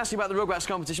 Now, we've asked you about the Rugrats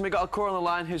competition. We've got a caller on the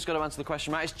line who's got to answer the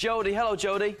question, right? It's Jodie. Hello,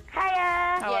 Jodie.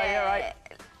 Hiya. How are you? All right?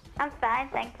 I'm fine,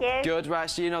 thank you. Good, right,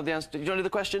 so you know the answer. Do you want to do the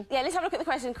question? Yeah, let's have a look at the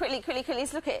question. Quickly,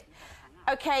 let's look at it.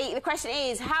 OK, the question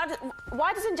is,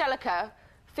 why does Angelica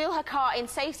feel her car in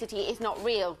Safe City is not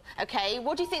real? OK,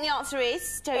 what do you think the answer is,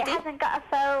 Jodie? It hasn't got a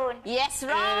phone. Yes,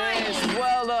 right. It is.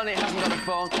 Well done, it hasn't got a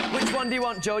phone. Which one do you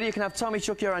want, Jodie? You can have Tommy,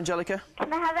 Chucky or Angelica.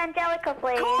 Can I have Angelica,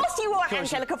 please? Of course you want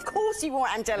Angelica. Of course you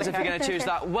want Angelica. As if you're going to choose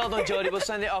that. Well done, Jodie. We'll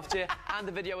send it off to you and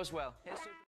the video as well.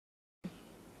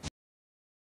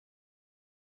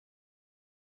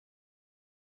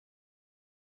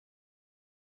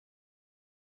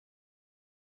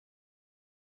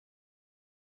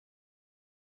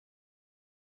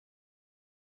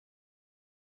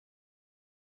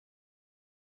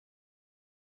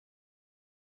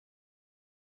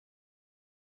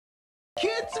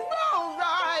 Kids Ball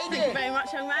Ride! Thank you very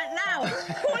much, young man. Now,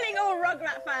 calling all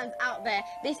Rugrat fans out there,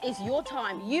 this is your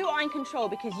time. You are in control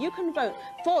because you can vote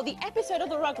for the episode of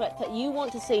the Rugrats that you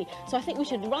want to see. So I think we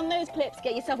should run those clips,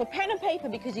 get yourself a pen and paper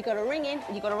because you've got to ring in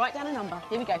and you've got to write down a number.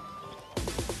 Here we go.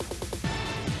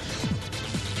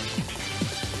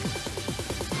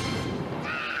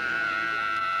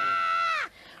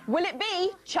 Will it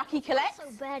be Chucky Colette?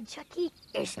 So bad, Chucky.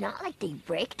 It's not like they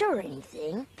breaked or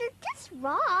anything. They're just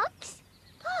rocks.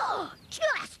 Oh,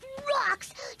 just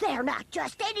rocks! They're not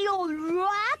just any old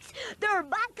rocks. They're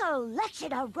my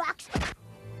collection of rocks.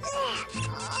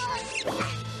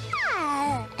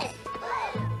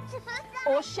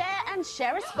 Or share and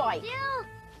share a spike.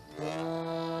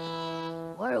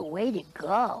 What a way to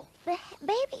go.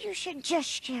 Maybe you should just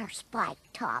share Spike,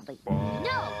 Tommy.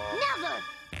 No, never!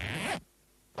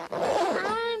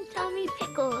 I'm Tommy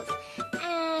Pickles,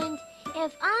 and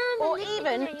if I'm... Or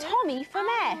even Tommy for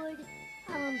mayor.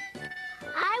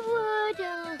 I would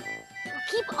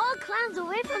keep all clowns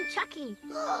away from Chucky.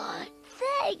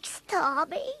 Thanks,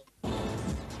 Tommy.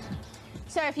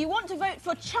 So if you want to vote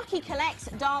for Chucky Collects,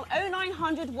 dial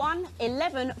 0900 1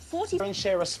 11 44. And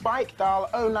share a spike, dial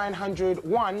 0900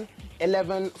 1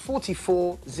 11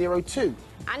 44 02.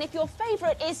 And if your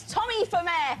favourite is Tommy for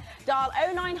Mayor, dial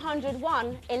 0900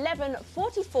 1 11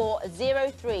 44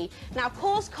 03. Now,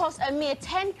 calls cost a mere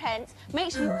 10 pence.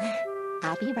 Make sure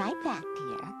I'll be right back,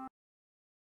 dear.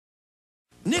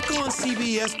 Nick on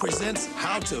CBS presents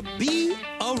How to Be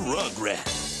a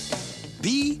Rugrat.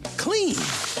 Be clean.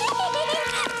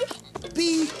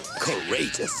 Be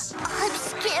courageous. I'm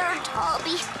scared,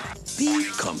 Tommy. Be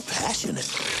compassionate.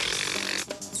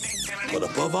 But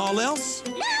above all else,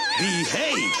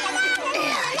 behave.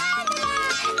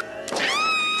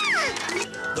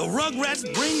 The Rugrats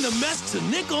bring the mess to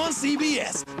Nick on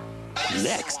CBS.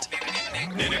 Next.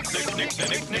 Nick on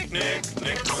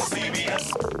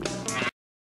CBS.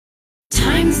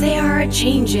 Times they are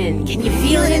a-changin'. Can you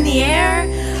feel it in the air?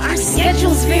 Our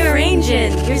schedule's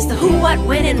rearranging. Here's the who, what,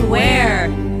 when, and where.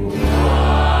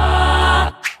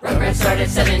 Rugrats started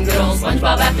 7, good old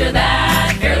SpongeBob after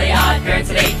that. Fairly Odd Parents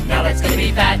at 8, now that's gonna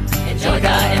be fat. Angelica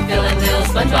and Phil and Lil,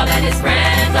 SpongeBob and his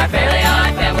friends. Our Fairly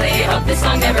Odd family, hope this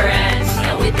song never ends.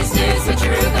 Now with this new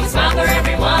switcheroo comes a smile for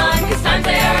everyone. Cause times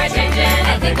they are a-changin'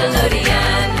 at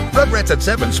Nickelodeon. Rugrats at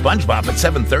 7, SpongeBob at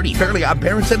 7:30, Fairly Odd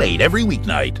Parents at 8 every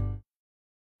weeknight.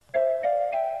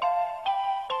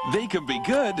 They can be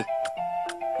good.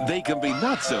 They can be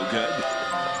not so good.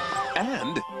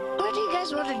 And What do you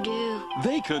guys want to do?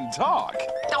 they can talk.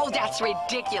 Oh, that's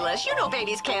ridiculous. You know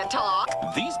babies can't talk.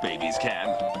 These babies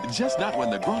can, just not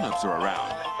when the grown-ups are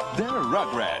around. They're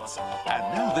Rugrats. And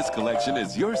now this collection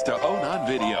is yours to own on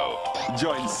video.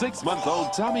 Join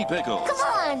 6-month-old Tommy Pickles. Come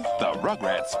on. The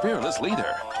Rugrats' fearless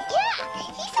leader. Yeah,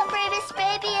 he's the bravest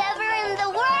baby ever in the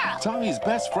world. Tommy's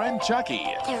best friend, Chucky.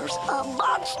 There's a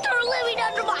monster living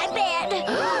under my bed.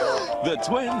 The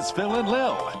twins, Phil and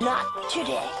Lil. Not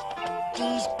today.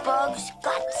 These bugs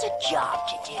got a job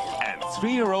to do. And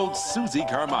 3-year-old Susie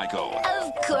Carmichael.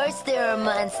 Of course there are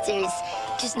monsters,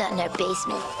 just not in our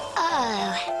basement.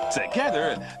 Oh.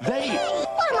 Together, they...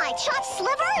 What am I, chopped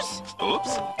slivers?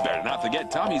 Oops, better not forget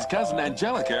Tommy's cousin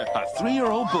Angelica, a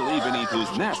 3-year-old bully beneath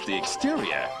whose nasty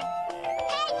exterior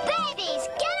Babies,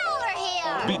 get over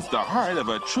here! beats the heart of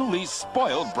a truly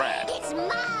spoiled brat. It's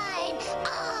mine,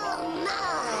 all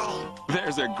mine.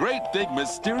 There's a great big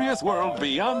mysterious world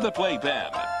beyond the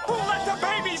playpen. Who let the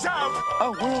babies out?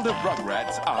 A world of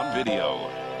Rugrats on video.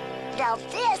 Now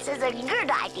this is a good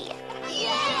idea.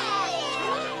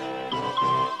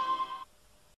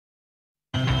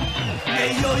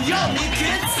 Hey, yo, yo, new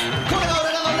kids! Come on,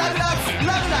 Rugrats!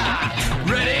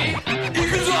 Ready?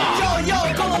 이거죠! Yo, yo,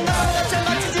 come on, Rugrats!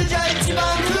 맞추자, 이치만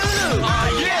후! Ah,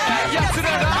 yeah! 야스라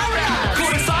라라!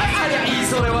 고래살 아냐, 이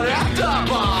소리와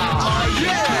랩다바! Ah,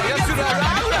 yeah! 야스라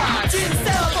라라!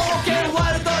 진짜로 보게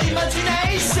와르도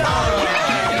imagination! Ah,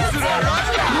 yeah! 야스라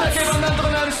라라! 나게만 난다고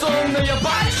나를 수 없는 your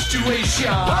body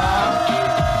situation!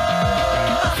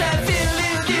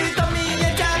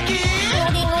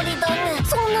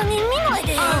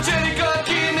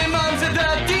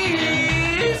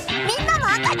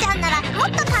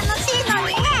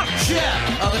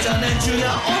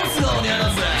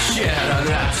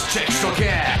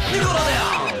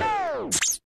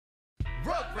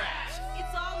 Rugrats.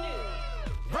 It's all new.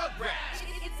 Rugrats.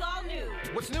 It's all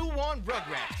new. What's new on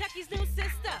Rugrats? Chucky's new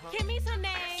sister. Kimmy's her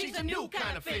name. She's a new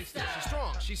kind of finster. She's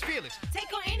strong, she's fearless.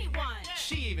 Take on anyone.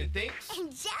 She even thinks.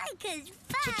 Angelica's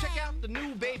fun. So check out the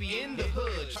new baby in the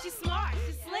hood. She's smart.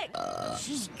 She's slick.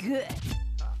 She's good.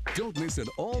 Don't miss an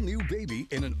all-new baby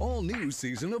in an all-new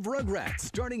season of Rugrats,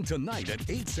 starting tonight at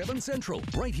 8/7 Central,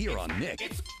 right here on Nick.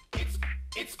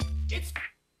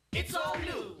 It's all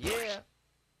new. Yeah.